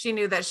know? She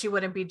knew that she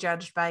wouldn't be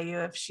judged by you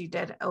if she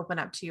did open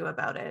up to you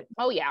about it.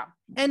 Oh, yeah.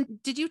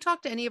 And did you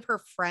talk to any of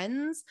her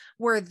friends?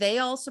 Were they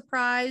all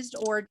surprised,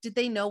 or did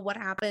they know what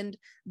happened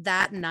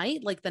that night,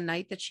 like the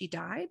night that she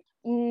died?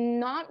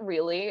 Not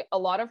really. A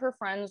lot of her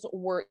friends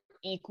were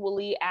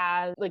equally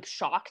as like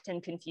shocked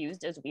and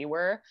confused as we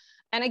were.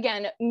 And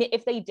again,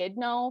 if they did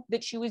know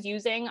that she was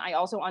using, I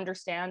also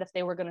understand if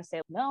they were going to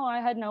say, no, I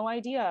had no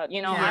idea.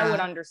 You know, I would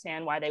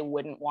understand why they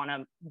wouldn't want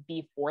to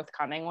be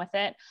forthcoming with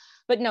it.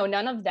 But no,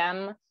 none of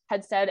them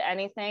had said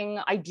anything.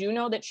 I do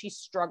know that she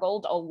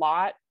struggled a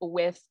lot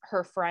with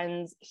her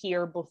friends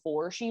here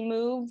before she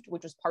moved,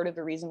 which was part of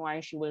the reason why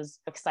she was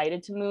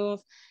excited to move.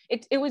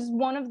 It was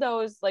one of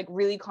those like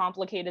really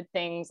complicated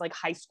things, like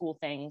high school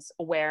things,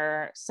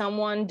 where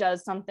someone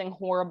does something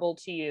horrible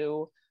to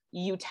you.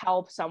 You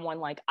tell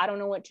someone like, I don't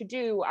know what to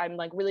do. I'm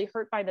like really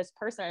hurt by this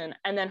person.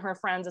 And then her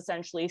friends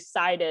essentially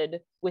sided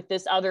with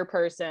this other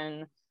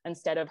person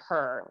instead of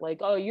her. Like,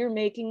 oh, you're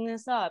making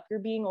this up. You're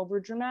being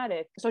over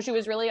dramatic. So she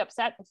was really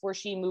upset before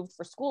she moved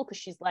for school, because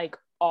she's like,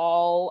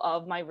 all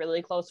of my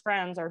really close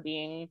friends are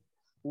being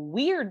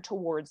weird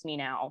towards me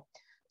now.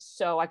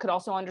 So I could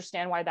also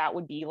understand why that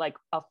would be like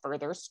a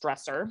further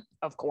stressor,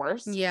 of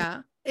course.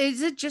 Yeah.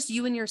 Is it just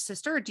you and your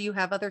sister, or do you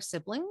have other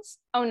siblings?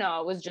 Oh, no,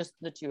 it was just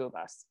the two of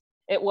us.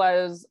 It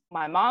was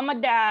my mom, my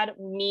dad,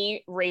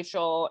 me,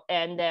 Rachel,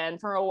 and then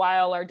for a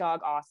while, our dog,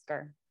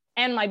 Oscar,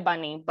 and my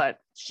bunny, but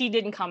she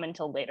didn't come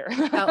until later.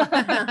 What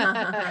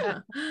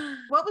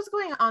was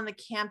going on the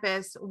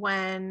campus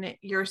when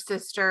your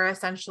sister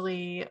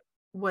essentially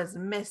was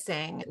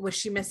missing. Was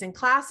she missing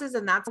classes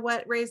and that's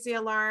what raised the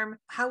alarm?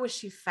 How was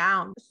she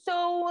found?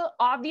 So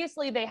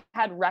obviously they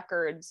had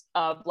records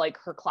of like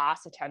her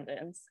class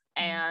attendance,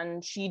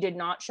 and she did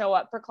not show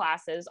up for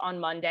classes on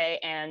Monday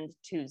and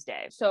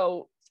Tuesday.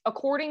 So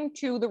according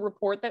to the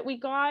report that we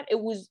got, it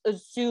was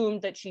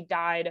assumed that she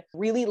died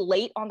really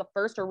late on the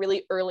 1st or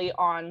really early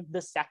on the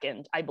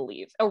 2nd, I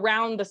believe.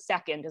 Around the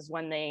 2nd is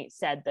when they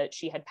said that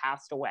she had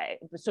passed away.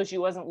 So she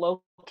wasn't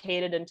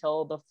located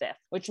until the 5th,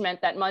 which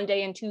meant that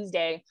Monday and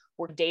Tuesday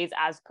were days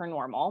as per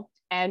normal.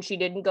 And she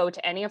didn't go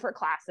to any of her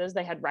classes.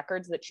 They had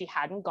records that she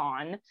hadn't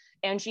gone.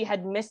 And she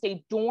had missed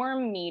a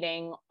dorm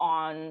meeting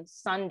on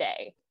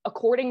Sunday.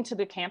 According to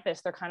the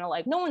campus, they're kind of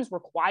like, no one's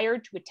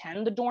required to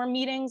attend the dorm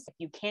meetings. If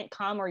you can't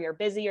come or you're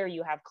busy or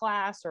you have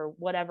class or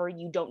whatever,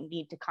 you don't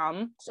need to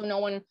come. So no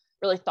one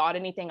really thought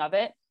anything of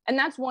it. And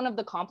that's one of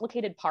the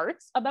complicated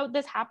parts about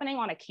this happening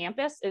on a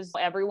campus is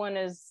everyone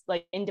is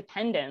like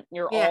independent.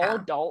 You're all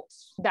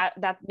adults.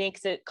 That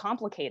makes it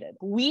complicated.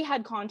 We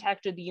had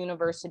contacted the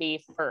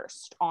university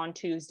first on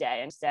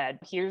Tuesday and said,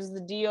 here's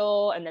the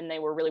deal. And then they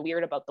were really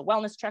weird about the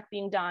wellness check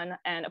being done.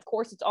 And of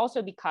course, it's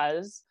also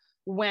because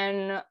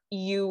when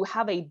you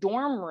have a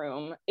dorm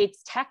room,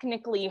 it's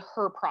technically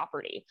her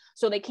property.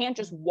 So they can't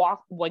just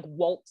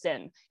waltz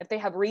in. If they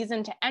have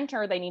reason to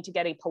enter, they need to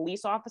get a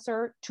police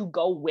officer to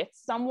go with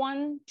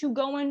someone to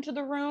go into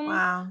the room.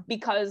 Wow.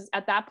 Because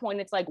at that point,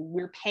 it's like,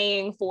 we're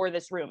paying for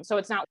this room. So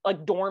it's not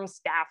like dorm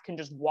staff can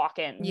just walk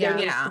in. Yeah.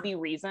 There needs to be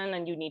reason,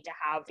 and you need to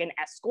have an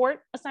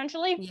escort,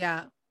 essentially.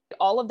 Yeah.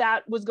 All of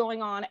that was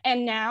going on.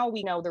 And now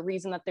we know the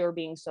reason that they were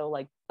being so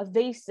like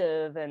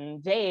evasive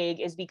and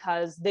vague is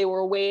because they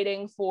were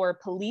waiting for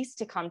police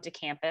to come to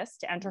campus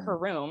to enter her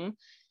room.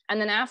 And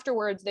then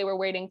afterwards, they were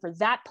waiting for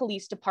that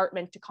police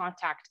department to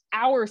contact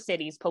our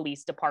city's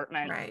police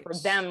department for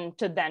them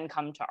to then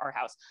come to our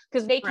house.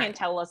 Because they can't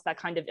tell us that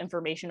kind of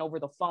information over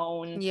the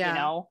phone, you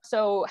know?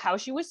 So how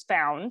she was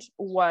found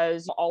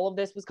was all of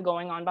this was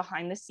going on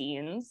behind the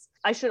scenes.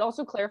 I should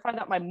also clarify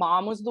that my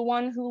mom was the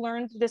one who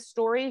learned this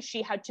story.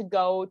 She had to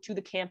go to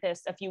the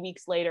campus a few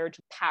weeks later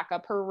to pack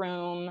up her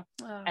room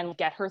and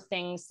get her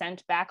things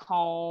sent back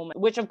home,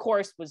 which of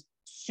course was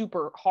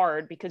super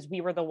hard because we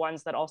were the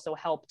ones that also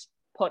helped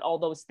put all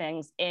those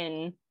things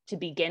in to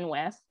begin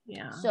with.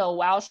 Yeah. So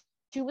while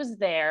she was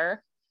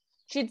there,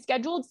 she'd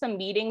scheduled some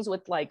meetings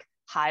with like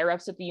higher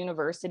ups at the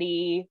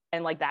university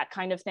and like that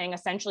kind of thing,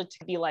 essentially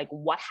to be like,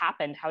 what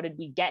happened? How did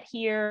we get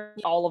here?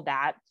 All of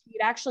that.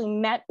 She'd actually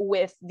met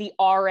with the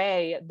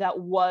RA that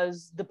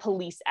was the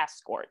police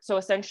escort. So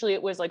essentially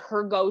it was like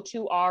her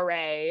go-to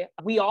RA.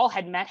 We all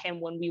had met him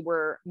when we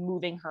were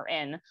moving her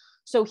in.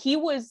 So he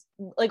was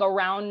like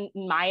around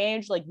my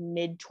age, like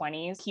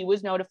mid-20s. He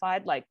was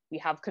notified, like, we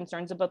have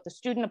concerns about the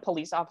student. A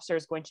police officer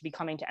is going to be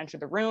coming to enter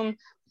the room.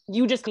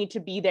 You just need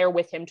to be there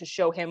with him to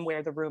show him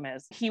where the room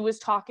is. He was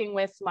talking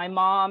with my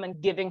mom and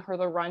giving her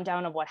the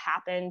rundown of what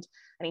happened.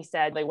 And he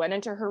said they went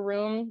into her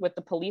room with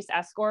the police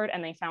escort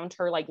and they found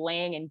her like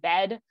laying in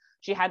bed.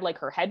 She had like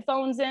her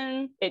headphones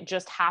in. It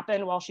just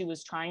happened while she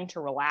was trying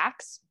to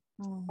relax.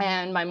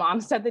 And my mom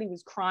said that he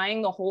was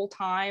crying the whole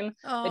time,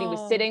 that he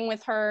was sitting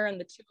with her and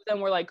the two of them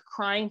were like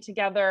crying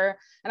together.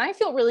 And I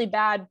feel really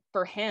bad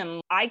for him.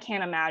 I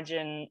can't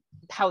imagine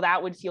how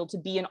that would feel to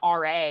be an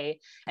RA.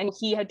 And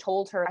he had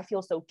told her, I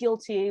feel so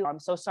guilty. I'm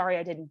so sorry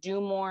I didn't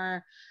do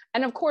more.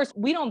 And of course,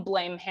 we don't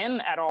blame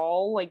him at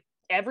all. Like,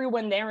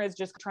 everyone there is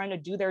just trying to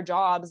do their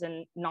jobs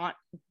and not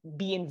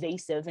be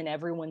invasive in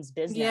everyone's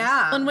business.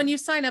 Yeah. And when you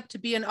sign up to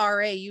be an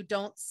RA, you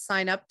don't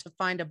sign up to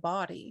find a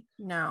body.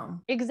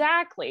 No.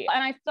 Exactly.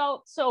 And I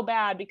felt so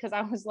bad because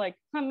I was like,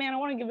 oh man, I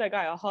want to give that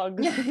guy a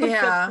hug.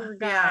 Yeah. Poor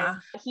guy.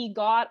 He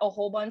got a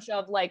whole bunch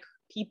of like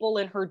people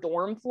in her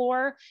dorm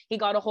floor. He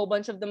got a whole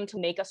bunch of them to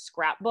make a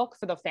scrapbook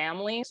for the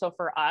family. So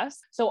for us,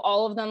 so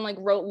all of them like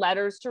wrote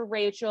letters to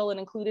Rachel and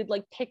included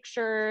like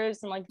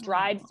pictures and like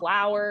dried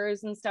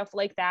flowers and stuff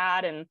like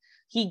that. And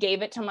he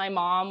gave it to my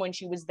mom when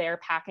she was there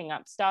packing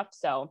up stuff.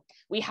 So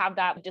we have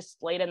that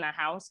displayed in the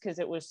house because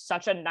it was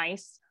such a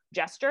nice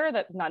gesture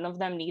that none of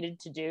them needed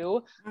to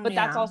do. But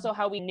that's also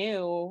how we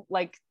knew,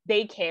 like,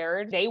 they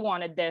cared, they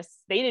wanted this,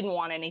 they didn't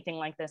want anything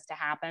like this to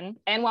happen.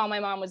 And while my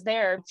mom was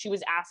there, she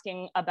was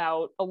asking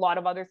about a lot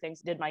of other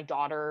things. Did my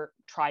daughter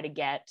try to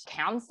get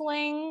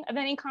counseling of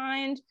any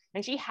kind?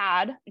 And she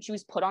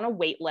was put on a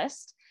wait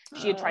list.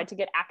 She had tried to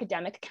get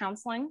academic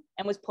counseling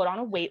and was put on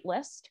a wait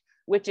list,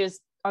 which is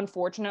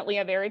unfortunately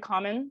a very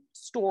common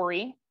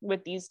story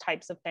with these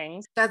types of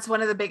things. That's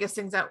one of the biggest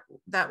things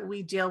that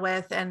we deal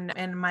with. And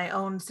in my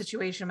own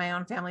situation, my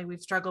own family,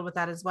 we've struggled with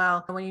that as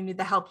well. When you need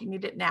the help, you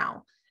need it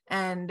now.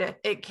 And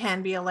it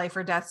can be a life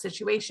or death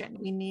situation.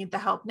 We need the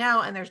help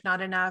now, and there's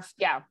not enough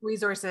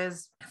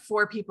resources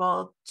for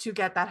people to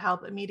get that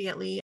help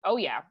immediately. Oh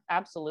yeah,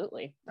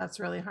 absolutely. That's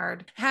really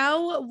hard.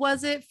 How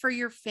was it for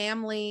your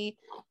family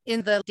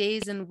in the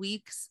days and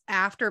weeks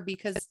after?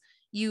 Because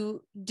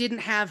you didn't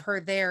have her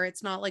there.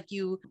 It's not like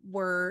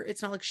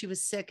she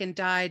was sick and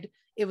died.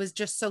 It was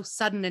just so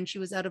sudden and she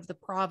was out of the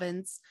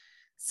province.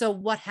 So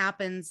what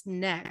happens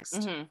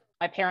next?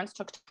 My parents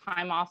took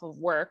time off of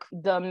work.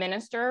 The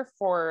minister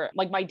for,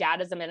 like, my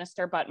dad is a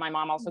minister, but my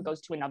mom also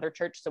goes to another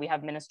church. So we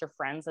have minister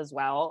friends as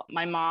well.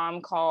 My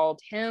mom called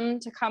him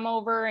to come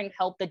over and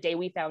help the day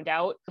we found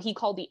out. He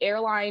called the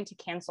airline to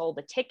cancel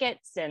the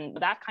tickets and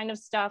that kind of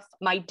stuff.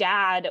 My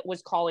dad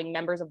was calling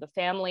members of the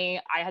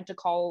family. I had to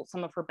call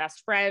some of her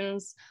best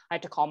friends. I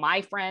had to call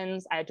my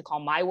friends. I had to call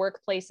my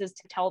workplaces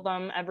to tell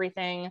them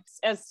everything.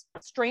 As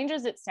strange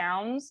as it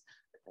sounds,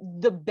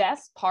 the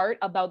best part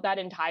about that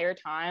entire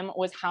time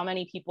was how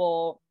many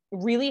people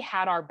really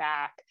had our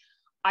back.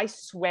 I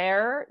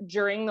swear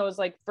during those,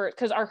 like,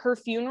 because her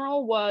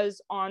funeral was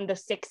on the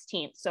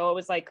 16th. So it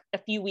was like a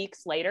few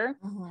weeks later.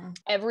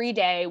 Every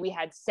day we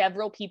had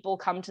several people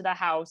come to the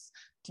house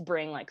to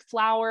bring like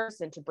flowers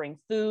and to bring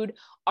food.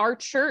 Our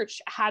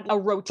church had a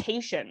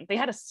rotation. They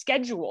had a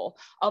schedule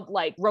of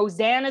like,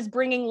 Roseanne is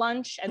bringing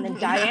lunch and then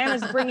Diane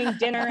is bringing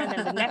dinner. And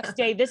then the next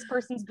day, this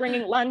person's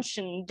bringing lunch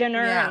and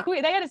dinner. Yeah.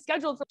 And they had a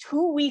schedule for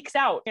 2 weeks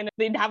out, and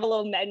they'd have a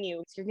little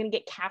menu. So you're going to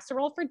get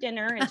casserole for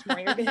dinner, and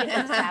tomorrow you're going to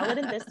get salad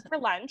and this for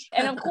lunch.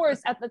 And of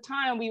course, at the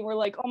time we were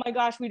like, oh my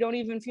gosh, we don't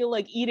even feel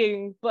like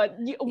eating, but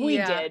we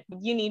did.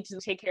 You need to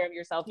take care of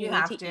yourself. You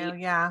need to eat.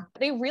 Yeah.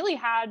 They really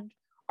had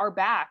our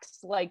backs.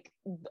 Like,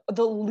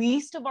 the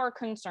least of our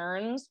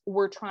concerns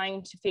were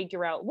trying to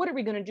figure out, what are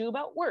we going to do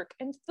about work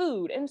and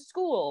food and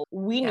school?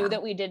 We knew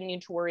that we didn't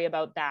need to worry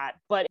about that,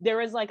 but there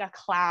was like a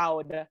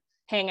cloud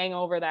hanging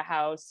over the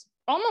house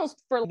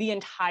almost for the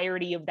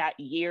entirety of that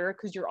year,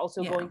 because you're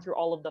also going through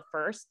all of the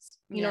firsts,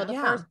 you know, the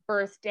first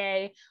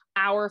birthday,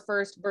 our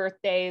first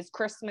birthdays,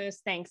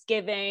 Christmas,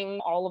 Thanksgiving,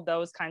 all of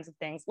those kinds of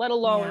things, let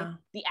alone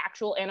the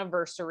actual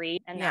anniversary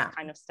and that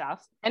kind of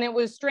stuff. And it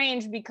was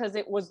strange because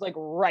it was like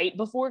right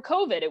before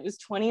COVID. It was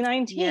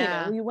 2019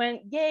 and we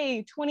went,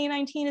 yay,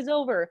 2019 is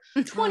over.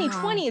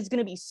 2020 is going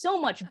to be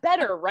so much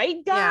better,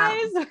 right,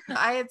 guys?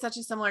 I had such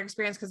a similar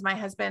experience because my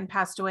husband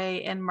passed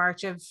away in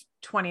March of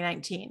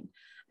 2019.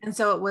 And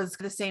so it was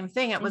the same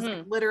thing. It was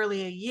like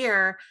literally a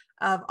year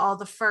of all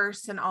the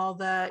firsts and all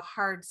the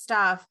hard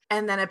stuff,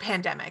 and then a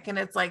pandemic. And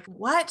it's like,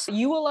 what?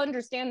 You will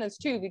understand this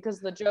too, because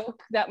the joke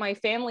that my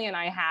family and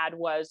I had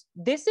was,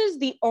 this is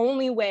the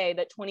only way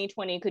that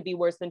 2020 could be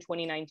worse than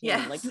 2019.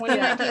 Yes. Like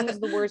 2019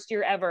 was the worst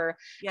year ever.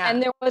 Yeah.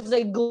 And there was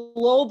a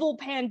global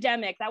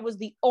pandemic. That was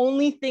the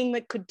only thing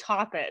that could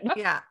top it.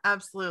 Yeah,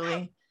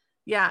 absolutely.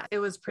 Yeah, it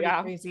was pretty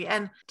crazy.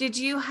 And did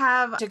you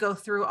have to go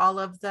through all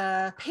of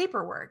the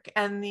paperwork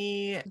and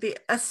the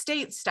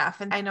estate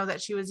stuff? And I know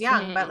that she was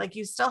young, but like,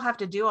 you still have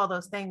to do all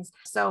those things.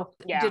 So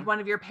did one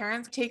of your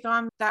parents take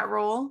on that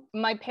role?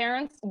 My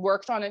parents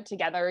worked on it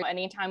together.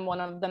 Anytime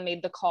one of them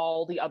made the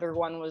call, the other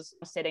one was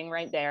sitting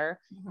right there.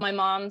 My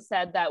mom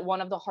said that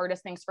one of the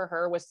hardest things for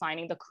her was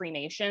signing the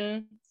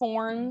cremation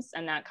forms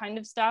and that kind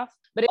of stuff.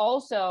 But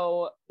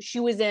also, she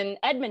was in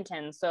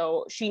Edmonton,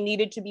 so she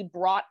needed to be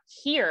brought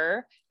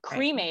here,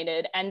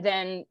 cremated, and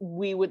then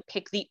we would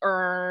pick the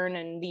urn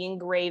and the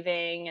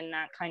engraving and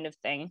that kind of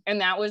thing. And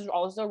that was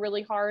also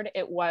really hard.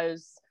 It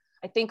was,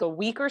 I think, a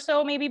week or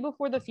so maybe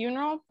before the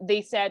funeral.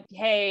 They said,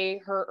 hey,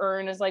 her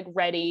urn is like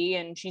ready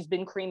and she's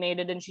been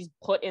cremated and she's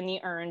put in the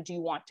urn. Do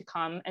you want to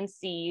come and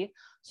see?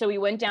 So we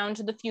went down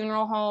to the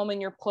funeral home,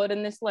 and you're put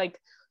in this like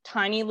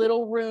tiny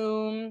little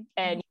room,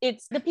 and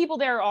it's, the people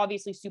there are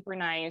obviously super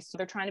nice.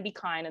 They're trying to be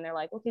kind, and they're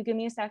like, okay, give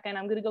me a second,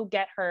 I'm gonna go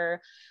get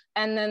her.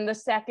 And then the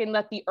second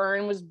that the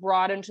urn was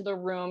brought into the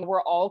room,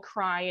 we're all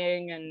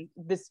crying, and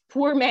this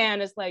poor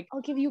man is like,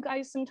 I'll give you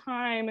guys some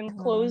time, and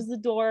close the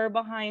door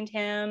behind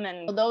him.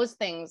 And those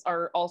things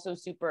are also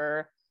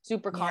super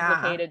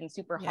complicated and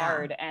super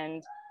hard.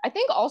 And I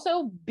think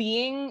also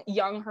being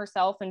young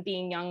herself and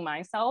being young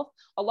myself,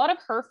 a lot of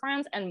her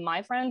friends and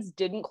my friends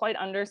didn't quite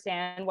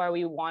understand why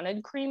we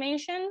wanted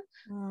cremation.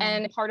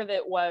 And part of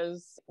it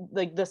was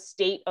like the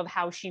state of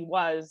how she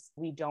was.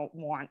 We don't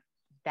want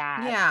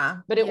that. Yeah.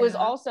 But it was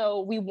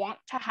also, we want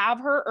to have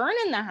her urn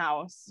in the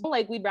house.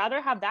 Like, we'd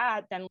rather have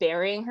that than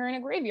burying her in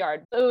a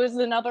graveyard. It was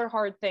another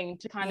hard thing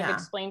to kind of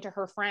explain to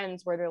her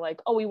friends, where they're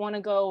like, oh, we want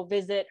to go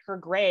visit her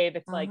grave.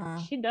 It's like,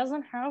 she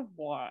doesn't have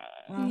one.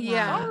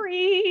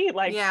 Sorry.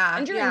 Like,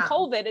 and during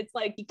COVID, it's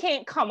like, you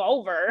can't come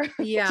over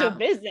to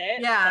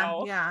visit.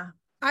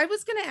 I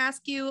was going to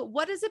ask you,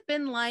 what has it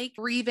been like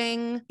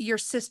grieving your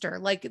sister?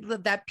 Like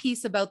that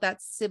piece about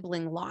that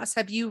sibling loss.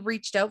 Have you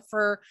reached out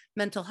for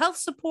mental health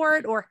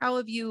support, or how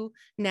have you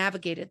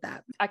navigated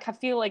that? I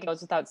feel like it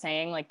goes without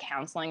saying, like,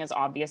 counseling is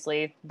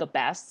obviously the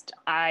best.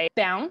 I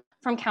bounced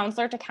from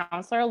counselor to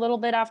counselor a little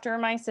bit after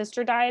my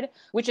sister died,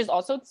 which is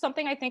also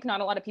something I think not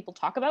a lot of people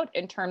talk about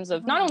in terms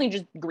of not only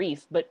just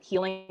grief, but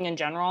healing in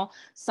general.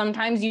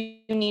 Sometimes you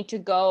need to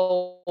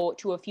go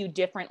to a few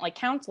different like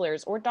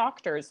counselors or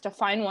doctors to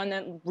find one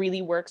that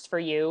really works for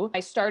you.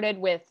 I started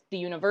with the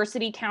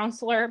university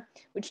counselor,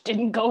 which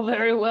didn't go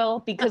very well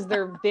because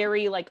they're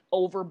very like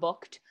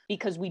overbooked,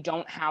 because we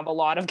don't have a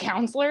lot of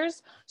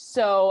counselors.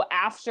 So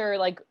after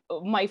like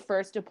my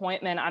first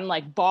appointment, I'm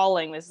like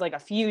bawling. This is like a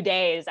few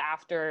days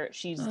after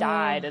she's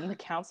died. And the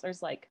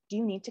counselor's like, do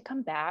you need to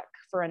come back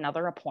for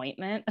another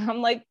appointment? And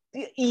I'm like,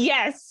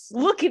 Yes,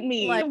 look at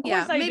me. Like, of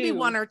course I maybe do.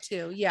 1 or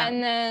 2. Yeah.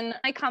 And then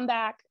I come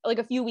back like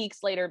a few weeks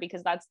later,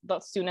 because that's the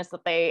soonest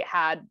that they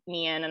had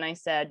me in. And I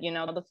said, you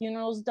know, the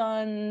funeral's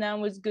done. That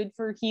was good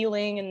for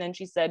healing. And then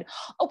she said,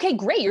 okay,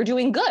 great. You're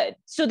doing good.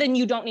 So then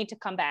you don't need to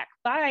come back.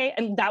 Bye.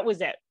 And that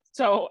was it.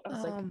 So I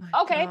was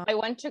okay. God. I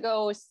went to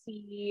go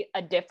see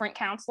a different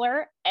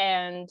counselor,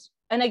 and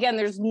again,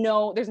 there's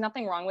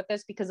nothing wrong with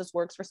this because this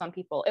works for some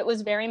people. It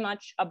was very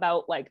much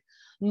about like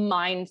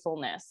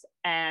mindfulness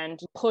and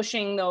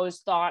pushing those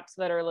thoughts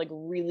that are like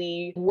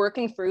really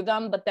working through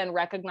them, but then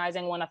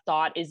recognizing when a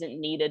thought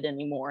isn't needed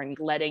anymore and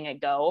letting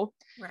it go.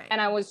 Right. And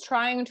I was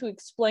trying to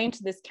explain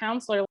to this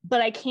counselor,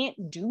 but I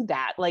can't do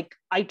that. Like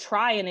I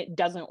try and it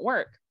doesn't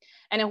work.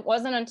 And it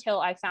wasn't until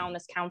I found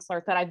this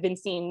counselor that I've been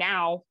seeing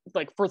now,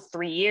 like for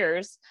 3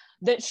 years,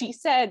 that she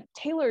said,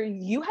 Taylor,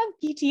 you have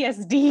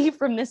PTSD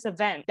from this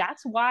event.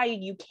 That's why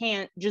you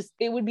can't just,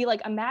 it would be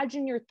like,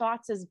 imagine your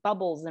thoughts as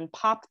bubbles and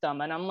pop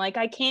them. And I'm like,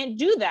 I can't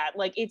do that.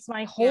 Like, it's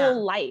my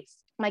whole life.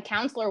 My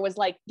counselor was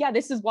like, yeah,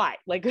 this is why.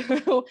 Like,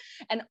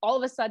 and all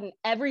of a sudden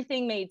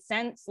everything made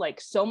sense. Like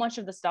so much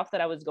of the stuff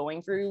that I was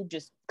going through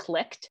just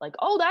clicked. Like,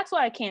 oh, that's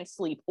why I can't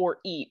sleep or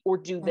eat or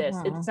do this.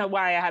 It's not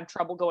why I have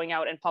trouble going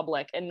out in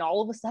public. And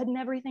all of a sudden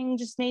everything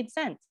just made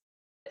sense.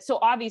 So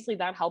obviously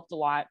that helped a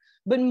lot,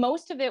 but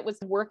most of it was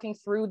working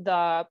through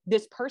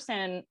this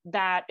person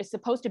that is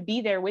supposed to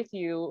be there with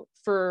you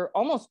for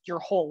almost your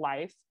whole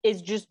life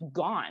is just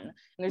gone. And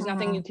there's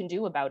nothing you can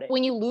do about it.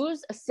 When you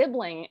lose a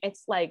sibling,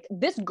 it's like,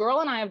 this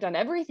girl and I have done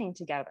everything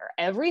together,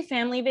 every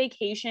family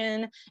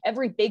vacation,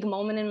 every big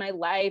moment in my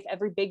life,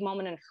 every big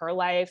moment in her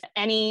life,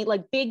 any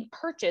like big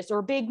purchase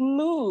or big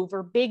move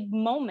or big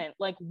moment,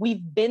 like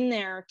we've been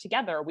there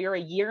together. We are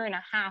 1.5 years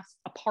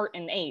apart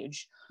in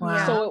age.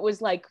 Wow. So it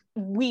was like,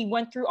 we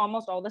went through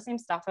almost all the same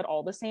stuff at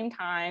all the same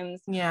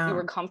times. Yeah. We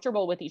were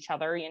comfortable with each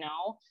other, you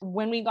know.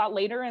 When we got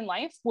later in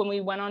life, when we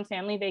went on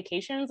family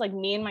vacations, like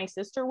me and my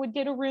sister would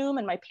get a room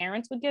and my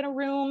parents would get a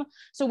room.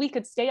 So we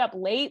could stay up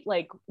late,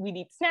 like we'd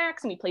eat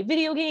snacks and we'd play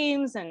video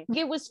games, and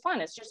it was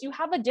fun. It's just, you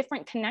have a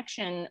different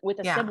connection with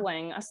a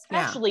sibling,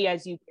 especially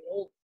as you get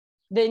older,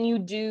 than you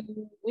do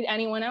with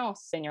anyone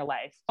else in your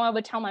life. I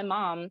would tell my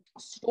mom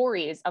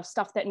stories of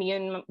stuff that me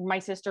and my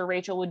sister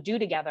Rachel would do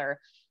together.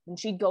 And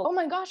she'd go, oh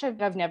my gosh,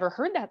 I've never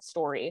heard that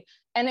story.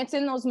 And it's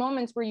in those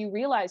moments where you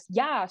realize,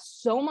 yeah,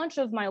 so much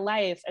of my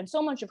life and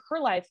so much of her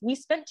life we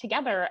spent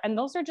together. And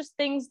those are just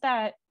things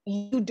that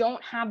you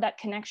don't have that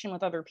connection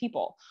with other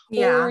people.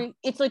 Yeah. Or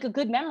it's like a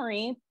good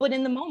memory, but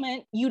in the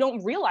moment, you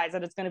don't realize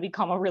that it's going to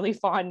become a really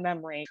fond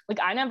memory. Like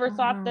I never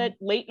thought that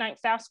late night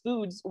fast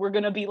foods were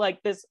going to be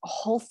like this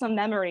wholesome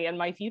memory in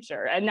my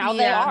future. And now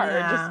they are.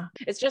 Yeah.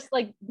 It's just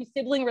like the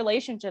sibling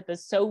relationship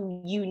is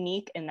so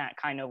unique in that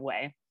kind of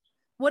way.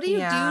 What do you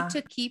do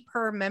to keep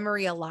her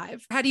memory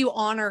alive? How do you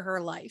honor her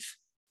life?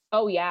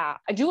 Oh yeah,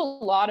 I do a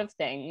lot of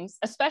things,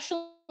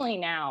 especially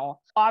now.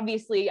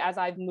 Obviously, as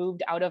I've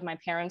moved out of my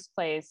parents'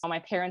 place, my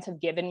parents have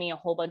given me a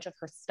whole bunch of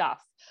her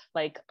stuff,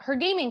 like her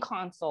gaming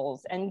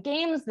consoles and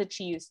games that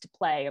she used to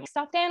play and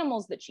stuffed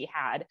animals that she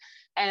had.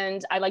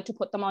 And I like to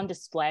put them on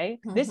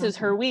display. This is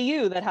her Wii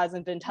U that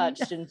hasn't been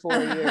touched in 4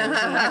 years and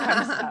that kind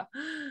of stuff.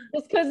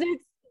 Just because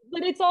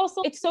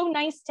it's so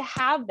nice to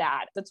have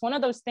that. It's one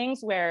of those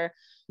things where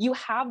you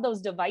have those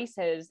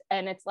devices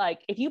and it's like,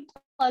 if you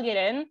plug it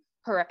in,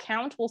 her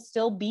account will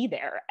still be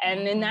there.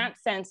 And in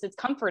that sense, it's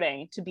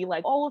comforting to be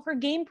like, all of her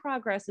game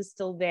progress is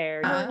still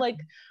there. Like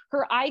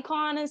her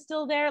icon is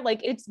still there. Like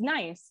it's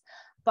nice.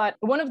 But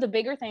one of the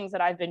bigger things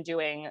that I've been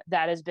doing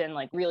that has been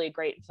like really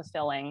great and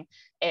fulfilling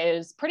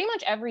is pretty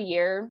much every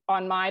year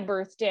on my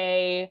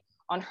birthday,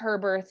 on her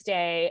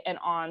birthday, and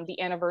on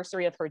the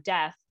anniversary of her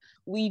death,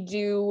 we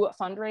do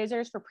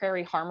fundraisers for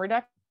Prairie Harm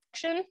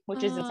Reduction,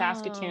 which is in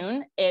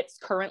Saskatoon. It's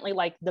currently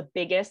like the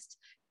biggest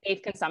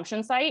safe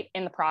consumption site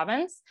in the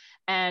province.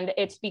 And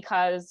it's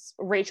because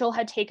Rachel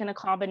had taken a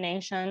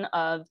combination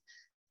of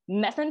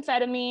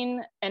methamphetamine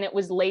and it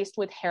was laced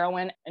with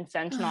heroin and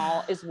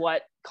fentanyl is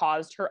what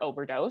caused her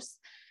overdose.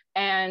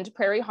 And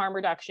Prairie Harm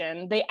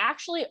Reduction, they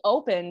actually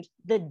opened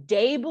the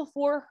day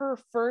before her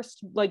first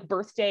like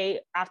birthday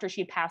after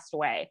she passed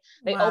away.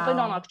 They opened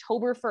on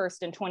October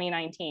 1st in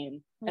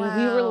 2019.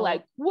 And we were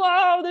like,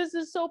 wow, this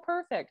is so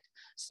perfect.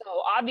 So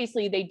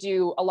obviously they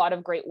do a lot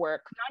of great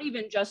work, not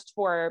even just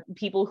for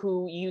people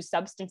who use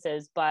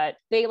substances, but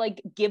they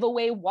like give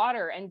away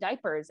water and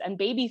diapers and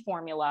baby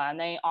formula, and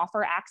they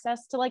offer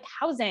access to like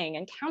housing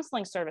and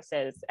counseling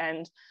services.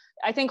 And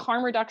I think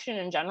harm reduction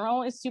in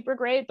general is super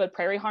great, but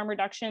Prairie Harm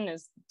Reduction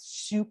is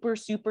super,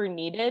 super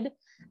needed.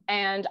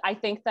 And I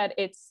think that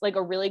it's like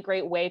a really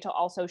great way to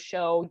also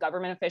show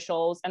government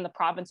officials and the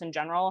province in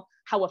general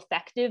how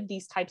effective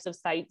these types of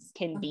sites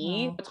can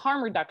be. It's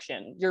harm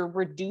reduction. You're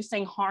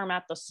reducing harm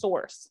at the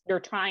source. You're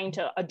trying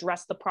to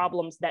address the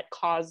problems that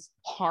cause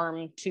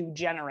harm to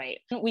generate.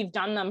 We've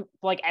done them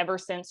like ever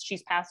since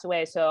she's passed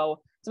away.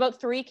 So it's about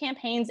 3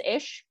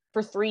 campaigns-ish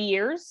for 3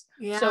 years.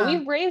 Yeah. So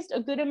we've raised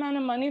a good amount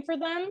of money for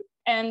them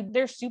and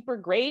they're super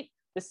great.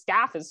 The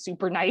staff is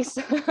super nice.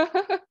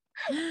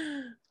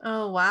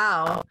 Oh,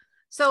 wow.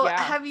 So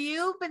have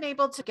you been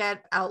able to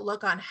get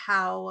outlook on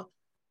how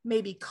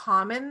maybe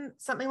common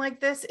something like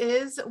this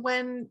is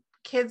when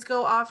kids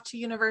go off to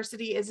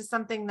university? Is it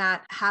something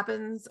that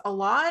happens a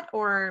lot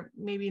or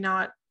maybe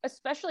not?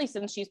 Especially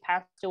since she's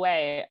passed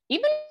away.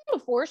 Even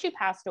before she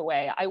passed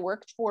away, I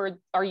worked for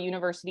our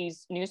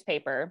university's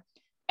newspaper.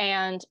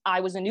 And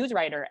I was a news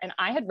writer, and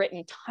I had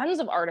written tons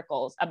of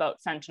articles about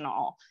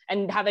fentanyl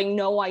and having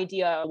no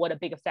idea what a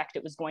big effect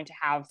it was going to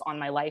have on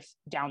my life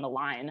down the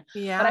line.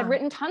 Yeah. But I'd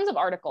written tons of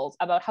articles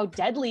about how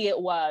deadly it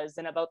was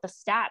and about the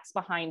stats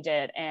behind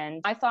it.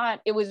 And I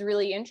thought it was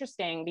really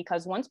interesting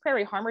because once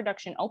Prairie Harm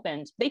Reduction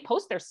opened, they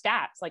post their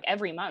stats like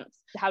every month.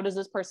 How does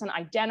this person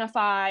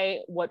identify?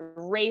 What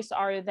race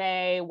are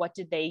they? What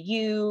did they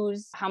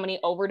use? How many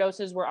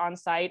overdoses were on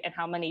site and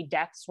how many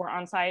deaths were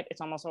on site?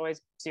 It's almost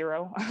always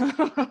 0.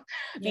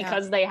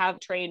 Because they have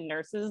trained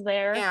nurses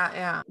there.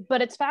 Yeah.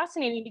 But it's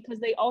fascinating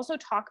because they also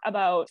talk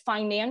about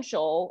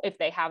financial, if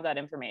they have that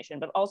information,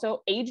 but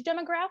also age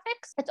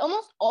demographics. It's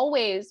almost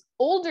always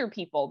older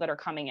people that are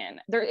coming in.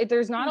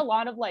 There's not a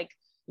lot of like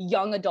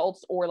young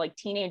adults or like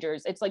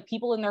teenagers. It's like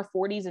people in their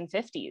 40s and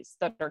 50s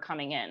that are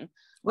coming in,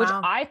 which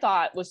I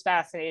thought was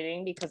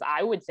fascinating because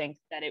I would think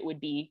that it would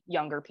be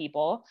younger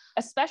people,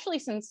 especially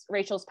since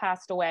Rachel's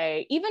passed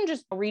away. Even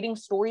just reading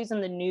stories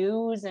in the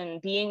news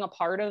and being a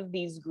part of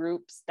these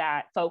groups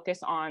that focus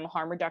on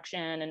harm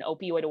reduction and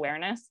opioid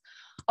awareness,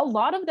 a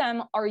lot of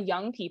them are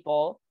young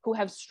people who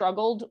have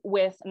struggled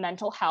with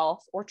mental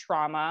health or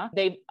trauma.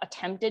 They've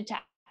attempted to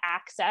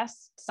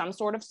access some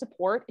sort of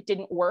support. It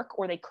didn't work,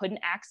 or they couldn't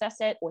access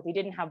it, or they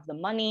didn't have the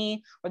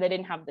money, or they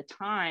didn't have the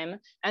time.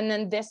 And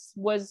then this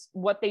was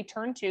what they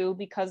turned to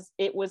because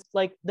it was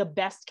like the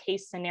best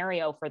case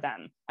scenario for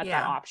them at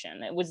that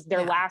option. It was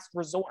their last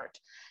resort.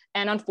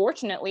 And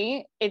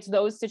unfortunately, it's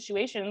those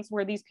situations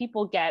where these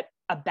people get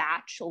a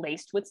batch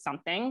laced with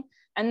something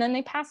and then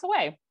they pass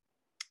away.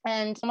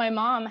 And my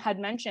mom had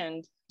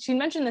mentioned, she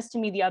mentioned this to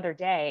me the other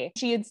day.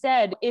 She had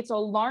said, it's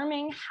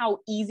alarming how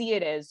easy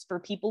it is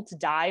for people to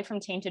die from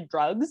tainted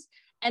drugs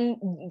and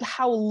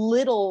how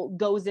little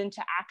goes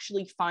into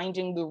actually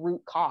finding the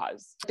root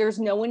cause. There's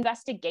no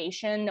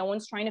investigation. No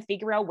one's trying to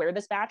figure out where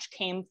this batch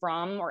came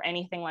from or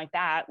anything like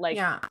that. Like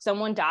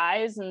someone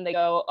dies and they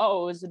go,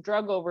 oh, it was a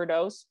drug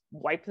overdose,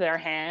 wipe their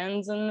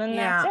hands, and then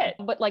that's it.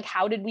 But like,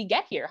 how did we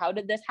get here? How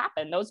did this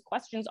happen? Those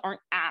questions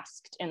aren't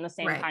asked in the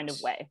same kind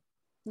of way.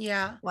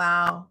 Yeah.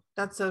 Wow.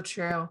 That's so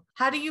true.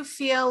 How do you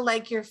feel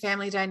like your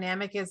family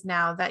dynamic is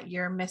now that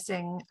you're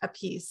missing a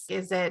piece?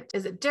 Is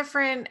it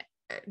different?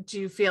 Do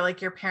you feel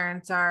like your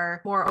parents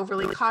are more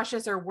overly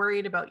cautious or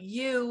worried about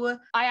you?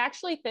 I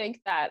actually think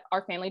that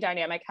our family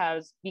dynamic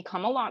has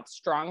become a lot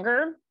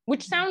stronger,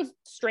 which sounds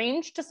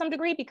strange to some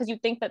degree because you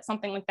think that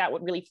something like that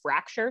would really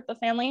fracture the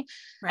family.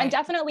 Right. And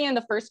definitely in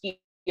the first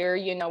year,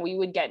 you know, we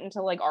would get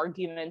into like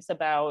arguments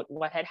about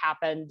what had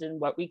happened and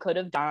what we could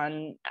have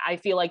done. I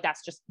feel like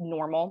that's just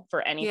normal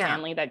for any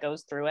family that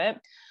goes through it.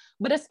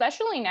 But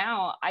especially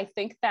now, I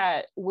think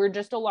that we're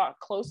just a lot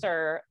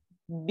closer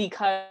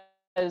because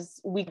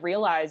we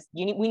realize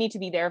we need to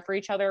be there for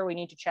each other. We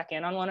need to check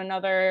in on one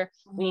another.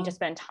 We need to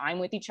spend time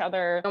with each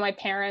other. You know, my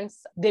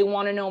parents, they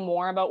want to know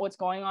more about what's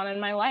going on in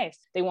my life.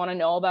 They want to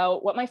know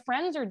about what my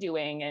friends are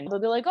doing. And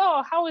they'll be like,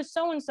 oh, how is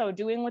so-and-so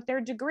doing with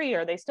their degree?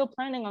 Are they still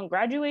planning on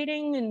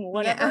graduating and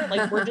whatever?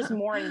 Like we're just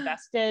more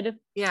invested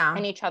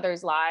in each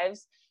other's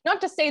lives. Not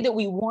to say that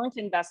we weren't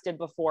invested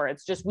before.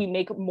 It's just we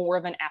make more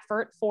of an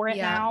effort for it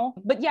now.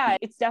 But yeah,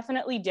 it's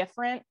definitely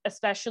different,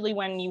 especially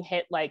when you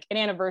hit like an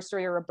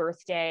anniversary or a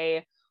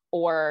birthday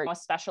or a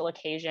special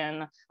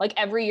occasion. Like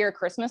every year,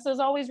 Christmas is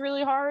always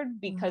really hard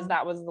because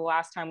that was the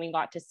last time we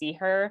got to see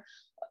her.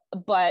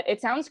 But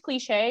it sounds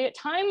cliche.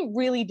 Time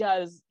really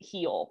does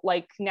heal.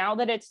 Like now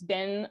that it's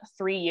been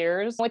 3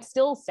 years, it's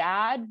still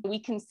sad. We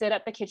can sit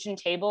at the kitchen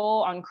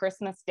table on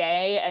Christmas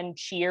Day and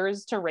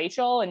cheers to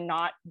Rachel and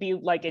not be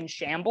like in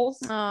shambles.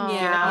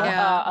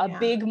 A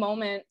big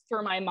moment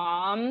for my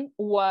mom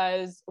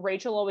was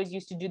Rachel always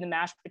used to do the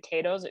mashed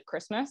potatoes at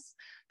Christmas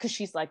because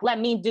she's like, let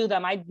me do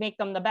them. I'd make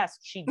them the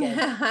best. She did.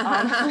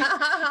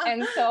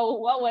 And so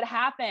what would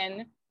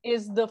happen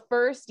is the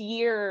first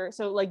year,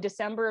 so like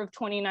December of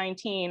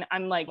 2019,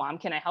 I'm like, Mom,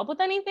 can I help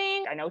with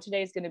anything? I know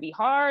today's going to be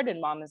hard.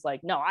 And Mom is like,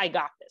 no, I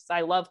got this.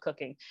 I love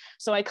cooking.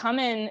 So I come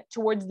in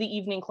towards the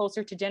evening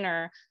closer to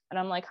dinner and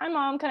I'm like, hi,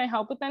 Mom, can I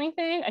help with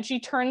anything? And she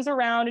turns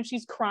around and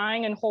she's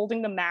crying and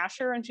holding the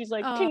masher. And she's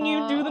like, can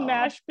you do the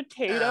mashed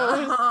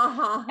potatoes?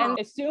 And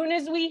as soon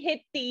as we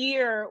hit the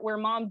year where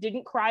Mom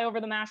didn't cry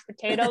over the mashed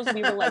potatoes,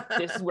 we were like,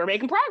 we're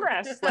making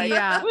progress. Like,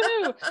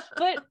 woo.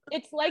 But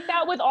it's like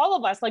that with all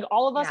of us. Like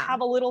all of us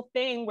have a little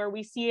thing where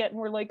we see it and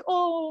we're like,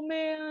 oh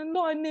man,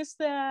 no, I miss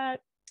that.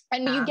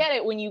 And you get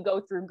it when you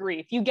go through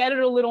grief. You get it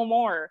a little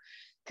more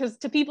because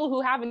to people who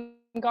haven't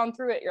gone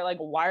through it, you're like,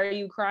 why are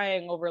you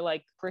crying over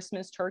like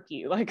Christmas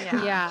turkey? Like,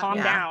 calm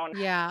down.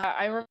 Yeah.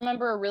 I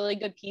remember a really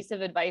good piece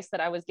of advice that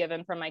I was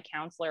given from my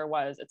counselor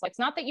was, it's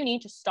not that you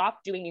need to stop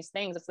doing these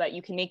things. It's that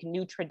you can make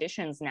new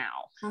traditions now.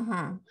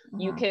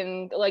 You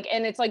can like,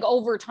 and it's like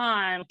over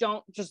time,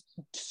 don't just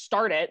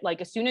start it.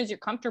 Like as soon as you're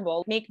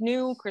comfortable, make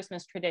new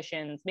Christmas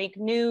traditions, make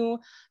new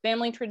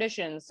family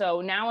traditions.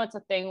 So now it's a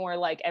thing where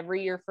like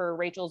every year for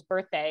Rachel's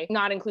birthday,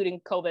 not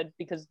including COVID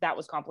because that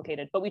was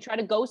complicated, but we try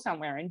to go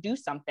somewhere and do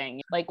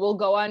something. Like we'll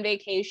go on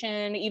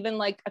vacation, even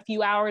like a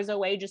few hours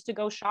away just to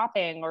go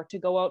shopping or to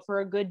go out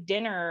for a good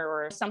dinner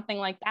or something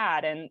like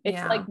that. And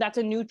it's like, that's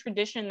a new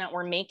tradition that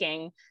we're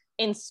making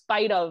in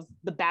spite of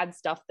the bad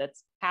stuff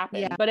that's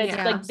happened, but it's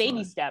like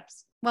baby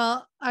steps.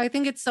 Well, I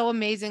think it's so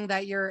amazing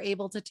that you're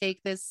able to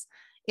take this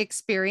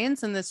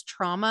experience and this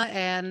trauma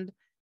and,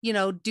 you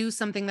know, do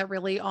something that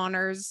really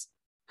honors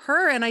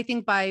her. And I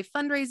think by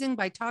fundraising,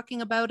 by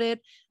talking about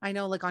it, I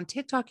know like on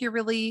TikTok, you're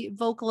really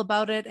vocal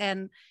about it.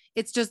 And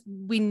it's just,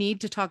 we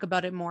need to talk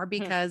about it more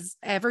because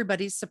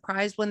everybody's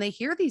surprised when they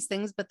hear these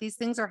things, but these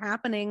things are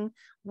happening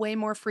way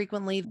more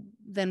frequently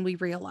than we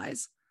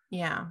realize.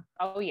 Yeah.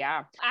 Oh,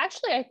 yeah.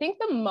 Actually, I think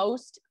the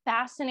most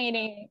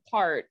fascinating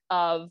part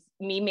of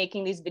me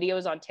making these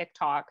videos on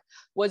TikTok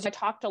was I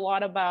talked a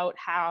lot about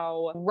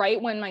how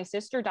right when my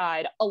sister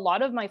died, a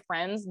lot of my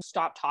friends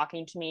stopped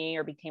talking to me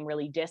or became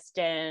really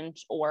distant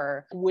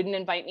or wouldn't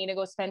invite me to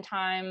go spend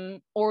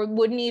time or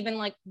wouldn't even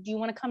like, do you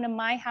want to come to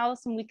my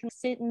house and we can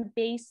sit in the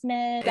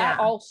basement? That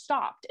all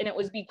stopped. And it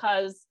was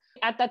because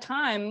at that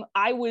time,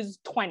 I was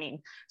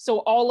 20. So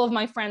all of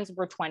my friends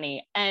were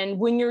 20. And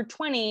when you're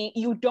 20,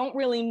 you don't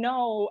really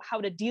know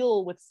how to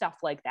deal with stuff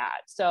like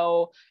that.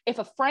 So if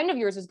a friend of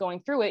yours is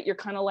going through it, you're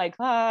kind of like,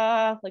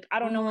 I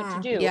don't know what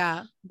to do.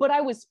 Yeah. But I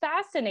was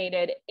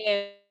fascinated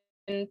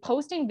in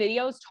posting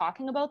videos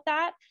talking about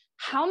that.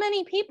 How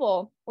many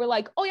people were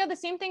like, oh yeah, the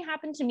same thing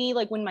happened to me.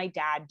 Like when my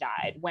dad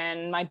died,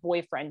 when my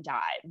boyfriend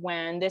died,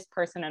 when this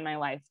person in my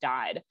life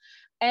died.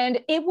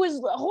 And it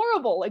was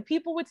horrible. Like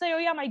people would say, oh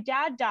yeah, my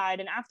dad died.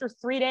 And after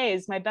 3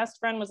 days, my best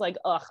friend was like,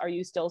 ugh, are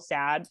you still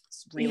sad?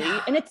 Really?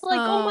 Yeah. And it's like,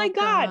 oh my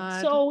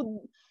God.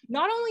 So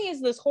not only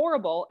is this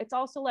horrible, it's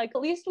also like,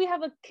 at least we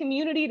have a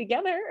community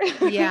together.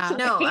 Yeah.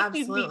 No,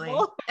 absolutely.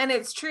 And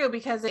it's true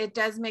because it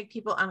does make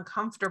people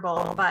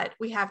uncomfortable, but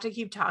we have to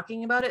keep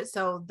talking about it.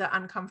 So the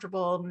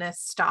uncomfortableness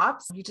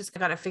stops. You just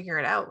got to figure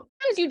it out.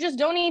 Sometimes you just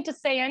don't need to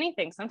say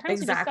anything. Sometimes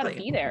you just got to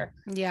be there.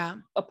 Yeah.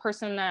 A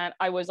person that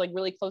I was like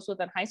really close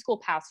with in high school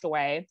passed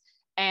away.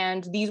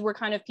 And these were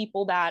kind of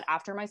people that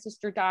after my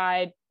sister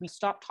died, we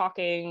stopped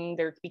talking.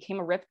 There became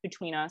a rift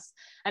between us.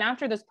 And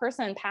after this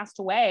person passed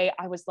away,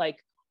 I was like,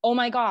 oh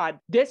my God,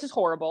 this is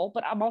horrible.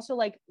 But I'm also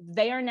like,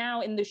 they are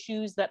now in the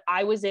shoes that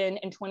I was in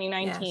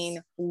 2019.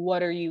 Yes.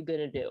 What are you going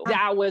to do?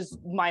 That was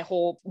my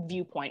whole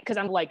viewpoint. Cause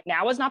I'm like,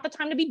 now is not the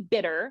time to be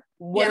bitter.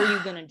 What are you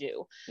going to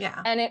do?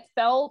 Yeah. And it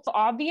felt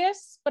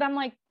obvious, but I'm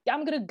like,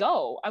 I'm going to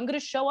go. I'm going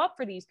to show up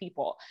for these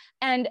people.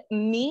 And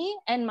me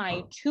and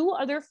my 2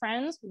 other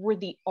friends were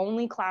the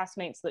only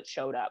classmates that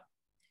showed up.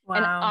 Wow.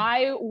 And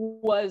I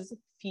was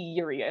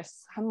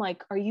furious. I'm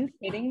like, are you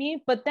kidding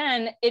me? But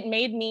then it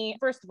made me,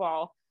 first of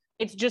all,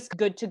 it's just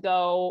good to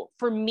go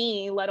for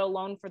me, let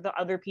alone for the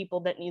other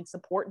people that need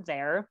support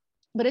there.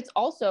 But it's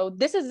also,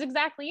 this is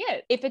exactly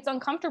it. If it's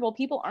uncomfortable,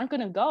 people aren't going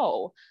to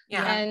go.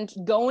 Yeah. And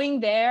going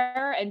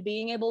there and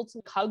being able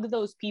to hug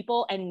those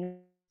people and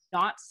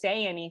not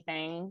say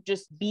anything,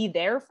 just be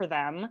there for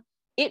them.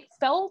 It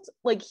felt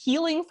like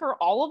healing for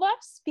all of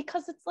us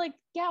because it's like,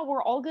 yeah,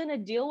 we're all going to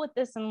deal with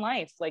this in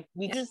life. Like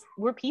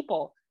we're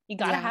people. You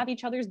got to have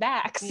each other's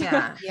backs.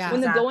 Yeah. When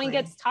the going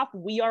gets tough,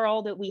 we are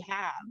all that we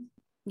have.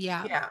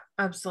 Yeah,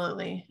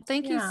 absolutely.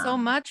 Thank you so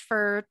much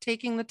for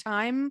taking the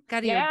time out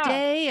of your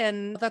day.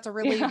 And that's a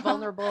really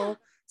vulnerable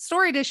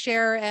story to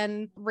share.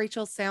 And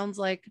Rachel sounds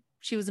like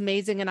she was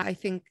amazing. And I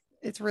think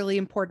it's really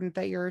important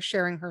that you're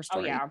sharing her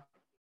story. Oh, yeah.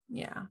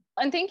 Yeah.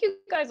 And thank you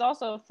guys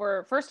also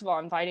for, first of all,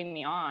 inviting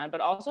me on,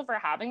 but also for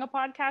having a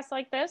podcast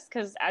like this.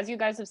 Because as you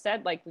guys have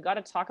said, like, we got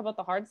to talk about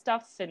the hard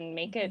stuff and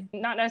make it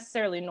not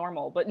necessarily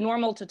normal, but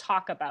normal to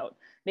talk about,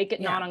 make it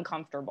not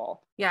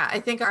uncomfortable. Yeah. I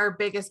think our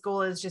biggest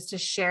goal is just to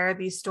share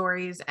these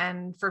stories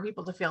and for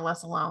people to feel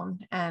less alone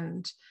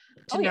and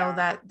to know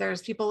that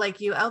there's people like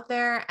you out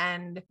there.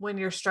 And when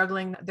you're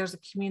struggling, there's a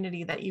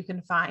community that you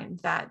can find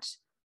that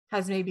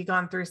has maybe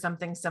gone through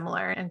something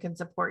similar and can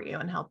support you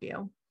and help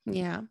you.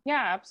 Yeah,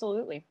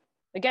 absolutely.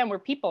 Again, we're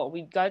people.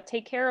 We got to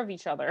take care of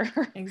each other.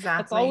 Exactly.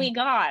 That's all we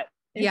got.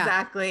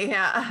 Exactly.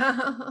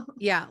 Yeah.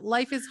 Yeah.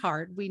 Life is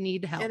hard. We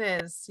need help. It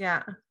is.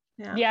 Yeah.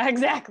 Yeah,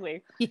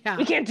 exactly. Yeah.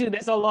 We can't do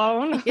this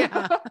alone.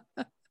 Yeah.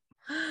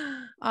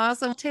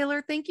 Awesome.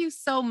 Taylor, thank you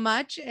so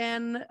much.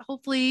 And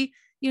hopefully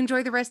you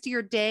enjoy the rest of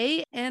your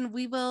day and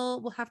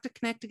we'll have to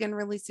connect again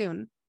really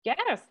soon.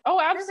 Yes.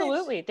 Oh,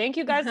 absolutely. Thank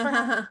you guys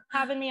for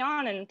having me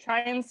on and try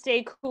and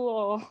stay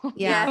cool.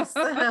 Yes.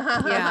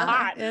 Yeah.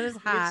 Hot. It is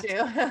hot. You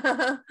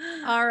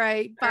too. All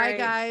right. Bye,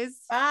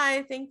 guys.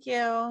 Bye. Thank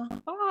you.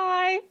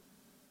 Bye.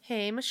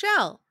 Hey,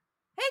 Michelle.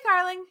 Hey,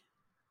 Carling.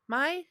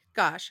 My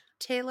gosh,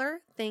 Taylor,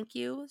 thank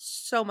you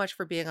so much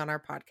for being on our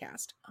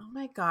podcast. Oh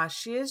my gosh,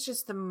 she is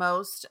just the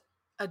most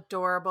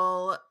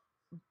adorable,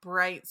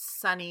 bright,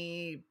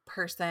 sunny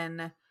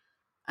person.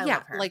 I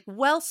love her. Like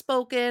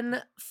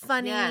well-spoken,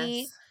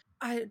 funny. Yes.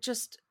 I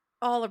just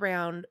all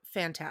around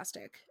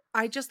fantastic.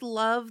 I just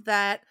love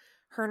that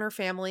her and her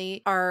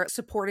family are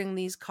supporting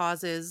these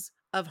causes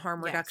of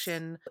harm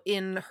reduction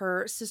in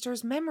her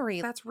sister's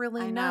memory. That's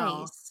really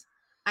nice.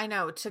 I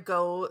know, to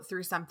go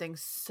through something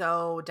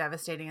so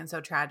devastating and so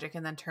tragic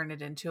and then turn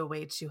it into a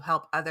way to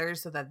help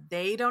others so that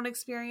they don't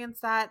experience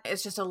that.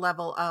 It's just a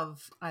level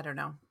of, I don't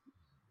know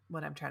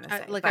what I'm trying to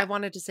say. I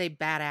wanted to say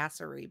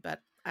badassery,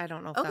 but I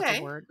don't know if that's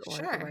a word or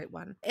the right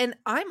one. And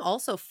I'm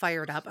also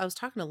fired up. I was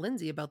talking to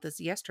Lindsay about this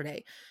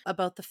yesterday,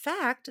 about the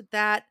fact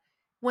that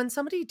when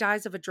somebody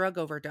dies of a drug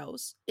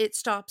overdose, it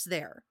stops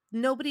there.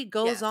 Nobody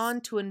goes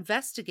on to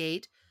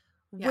investigate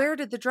where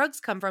did the drugs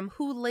come from?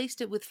 Who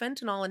laced it with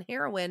fentanyl and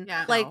heroin?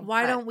 Yeah,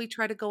 why don't we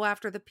try to go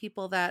after the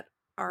people that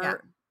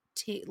are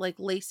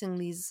lacing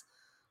these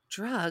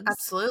drugs?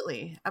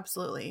 Absolutely.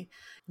 Absolutely.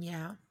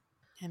 Yeah.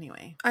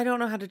 Anyway. I don't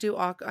know how to do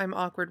I'm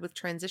awkward with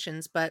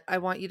transitions, but I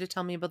want you to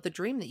tell me about the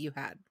dream that you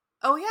had.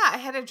 Oh yeah, I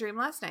had a dream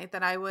last night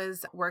that I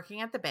was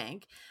working at the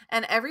bank,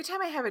 and every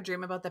time I have a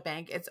dream about the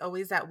bank, it's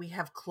always that we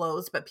have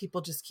closed, but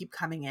people just keep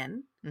coming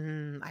in.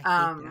 I hate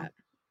that.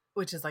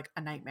 Which is like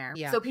a nightmare.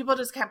 Yeah. So people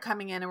just kept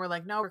coming in and we're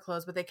like, no, we're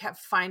closed, but they kept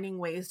finding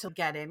ways to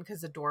get in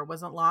because the door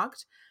wasn't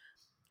locked.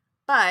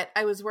 But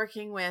I was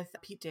working with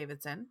Pete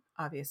Davidson,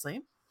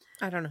 obviously.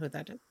 I don't know who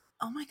that is.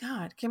 Oh my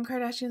God, Kim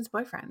Kardashian's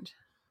boyfriend.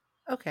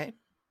 Okay.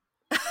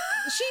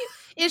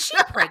 Is she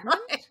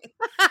pregnant?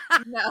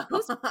 No.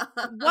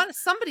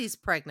 Somebody's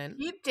pregnant.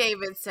 Pete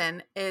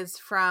Davidson is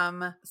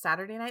from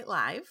Saturday Night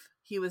Live.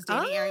 He was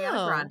dating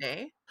Ariana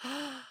Grande.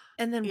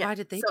 And then why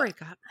did they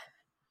break up?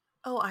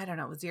 Oh, I don't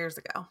know. It was years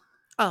ago.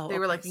 Oh, they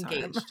were like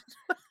engaged.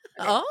 Okay.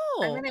 I'm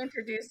going to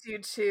introduce you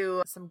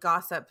to some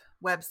gossip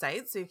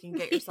websites so you can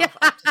get yourself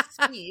up to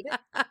speed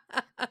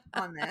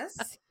on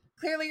this.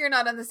 Clearly, you're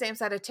not on the same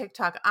side of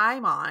TikTok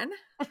I'm on.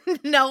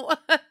 No.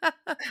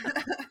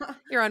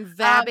 You're on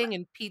Vabbing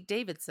and Pete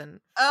Davidson.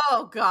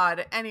 Oh,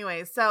 God.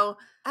 Anyway, so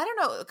I don't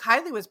know.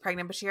 Kylie was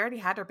pregnant, but she already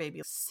had her baby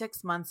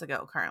 6 months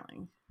ago,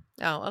 Carling.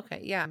 Oh,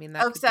 okay. Yeah, I mean,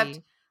 that except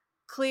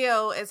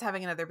Cleo is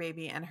having another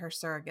baby and her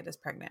surrogate is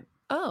pregnant.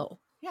 Oh.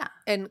 Yeah.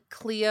 And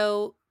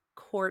Cleo,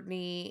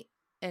 Courtney,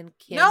 and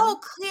Kim? No,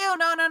 Cleo.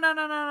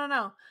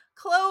 No.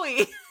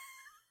 Chloe.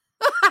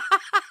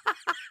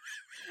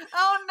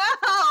 Oh,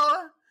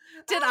 no.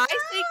 Did I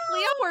say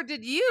Cleo or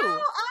did you? No,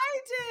 I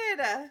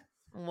did.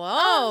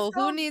 Whoa.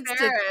 Who needs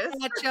to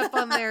catch up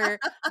on their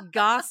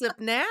gossip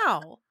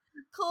now?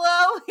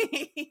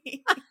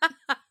 Chloe.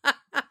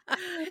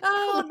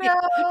 Oh, no.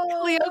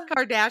 Cleo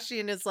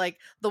Kardashian is like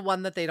the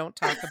one that they don't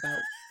talk about.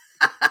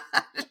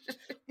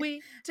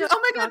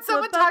 Oh my God,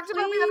 someone talked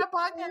about me on a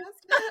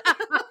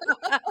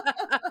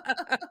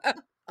podcast.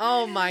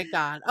 Oh my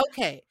God.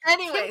 Okay.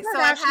 Anyway, so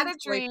I had a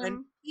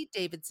dream. Pete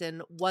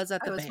Davidson was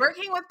at the bank. I was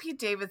working with Pete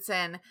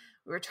Davidson.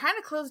 We were trying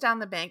to close down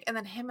the bank, and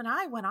then him and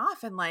I went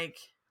off and like,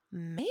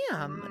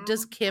 ma'am,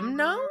 does Kim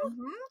know?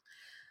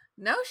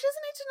 No, she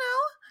doesn't need to know.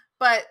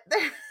 But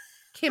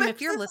Kim, if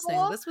you're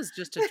listening, this was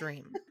just a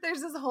dream.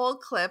 There's this whole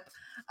clip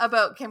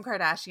about Kim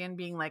Kardashian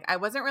being like, I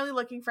wasn't really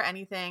looking for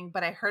anything,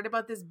 but I heard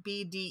about this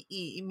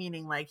BDE,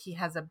 meaning like he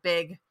has a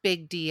big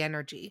D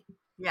energy.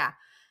 Yeah.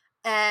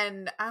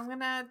 And I'm going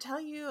to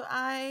tell you,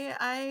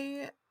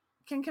 I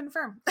can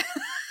confirm.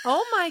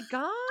 Oh my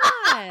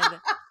God.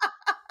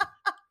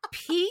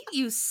 Pete,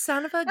 you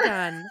son of a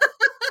gun.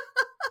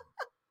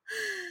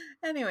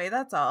 Anyway,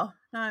 that's all.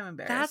 Now I'm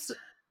embarrassed. That's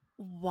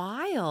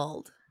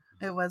wild.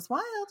 It was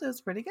wild. It was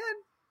pretty good.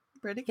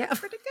 Pretty good.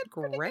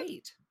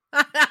 Great.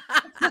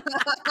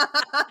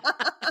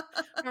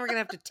 We're going to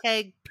have to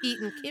tag Pete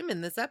and Kim in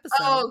this episode.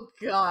 Oh,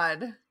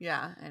 God.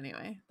 Yeah.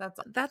 Anyway,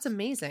 that's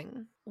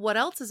amazing. What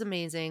else is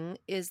amazing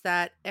is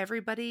that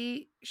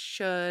everybody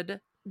should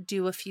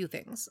do a few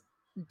things.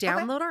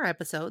 Download our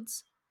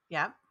episodes.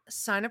 Yeah.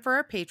 Sign up for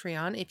our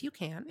Patreon if you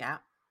can. Yeah.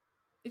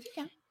 If you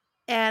can.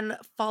 And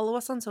follow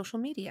us on social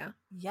media.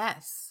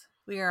 Yes.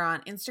 We are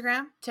on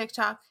Instagram,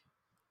 TikTok,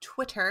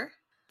 Twitter.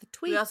 The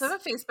tweets. We also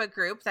have a Facebook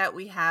group that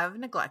we have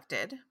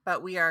neglected,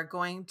 but we are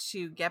going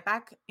to get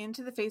back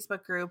into the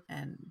Facebook group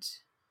and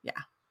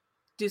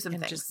do some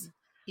things.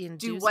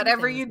 Do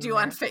whatever you do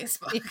on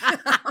Facebook.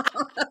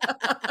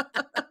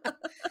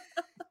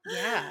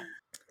 Yeah.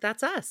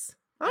 That's us.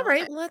 All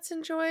right. Let's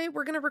enjoy.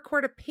 We're going to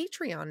record a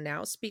Patreon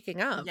now,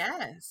 speaking of.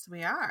 Yes,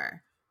 we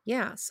are.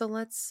 Yeah. So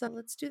let's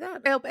do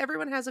that. I hope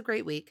everyone has a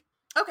great week.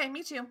 Okay.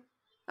 Me too.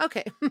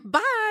 Okay.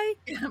 Bye.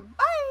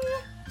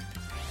 Bye.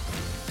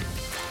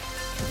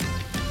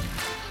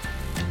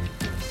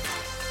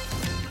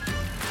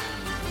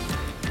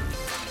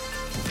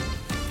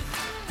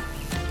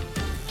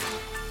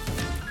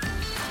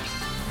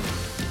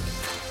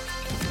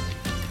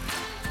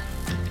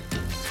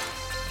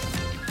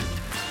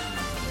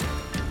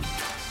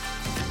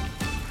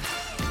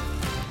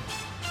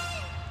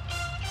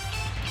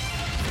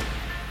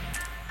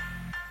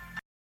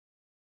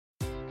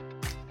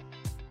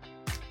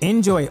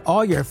 Enjoy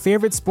all your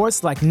favorite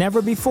sports like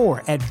never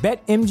before at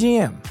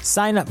BetMGM.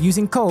 Sign up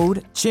using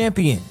code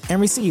CHAMPION and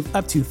receive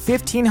up to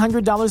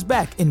 $1,500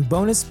 back in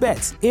bonus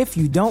bets if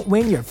you don't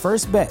win your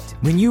first bet.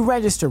 When you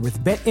register with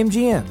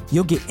BetMGM,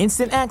 you'll get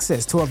instant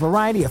access to a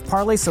variety of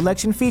parlay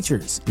selection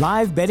features,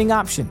 live betting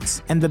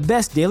options, and the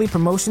best daily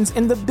promotions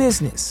in the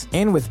business.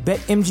 And with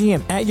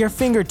BetMGM at your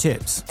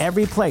fingertips,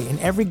 every play and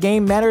every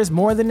game matters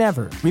more than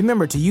ever.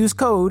 Remember to use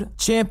code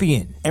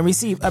CHAMPION and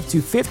receive up to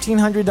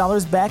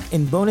 $1,500 back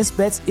in bonus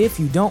bets if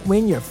you don't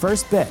win your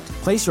first bet.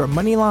 Place your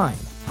money line,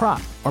 prop,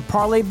 or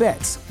parlay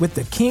bets with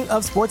the king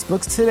of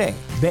sportsbooks today.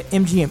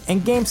 BetMGM and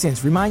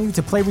GameSense remind you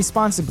to play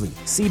responsibly.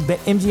 See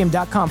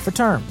BetMGM.com for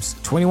terms.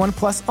 21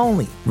 plus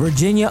only.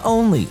 Virginia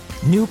only.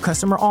 New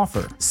customer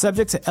offer.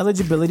 Subject to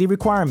eligibility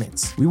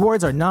requirements.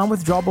 Rewards are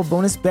non-withdrawable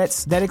bonus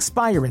bets that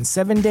expire in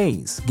 7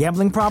 days.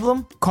 Gambling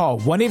problem? Call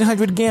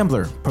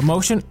 1-800-GAMBLER.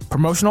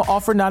 Promotional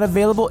offer not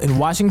available in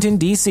Washington,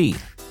 D.C.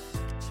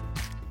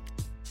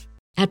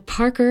 At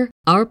Parker,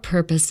 our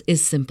purpose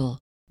is simple.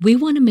 We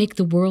want to make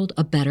the world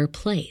a better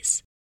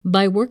place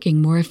by working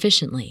more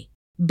efficiently,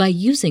 by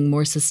using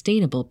more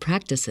sustainable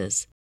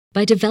practices,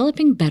 by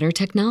developing better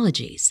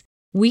technologies.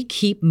 We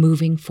keep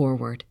moving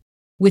forward.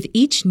 With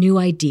each new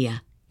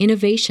idea,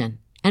 innovation,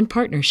 and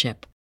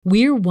partnership,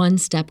 we're one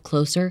step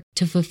closer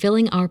to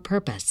fulfilling our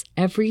purpose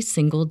every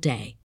single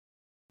day.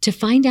 To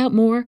find out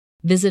more,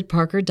 visit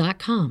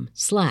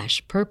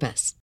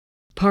parker.com/purpose.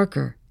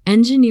 Parker,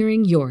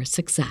 engineering your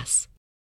success.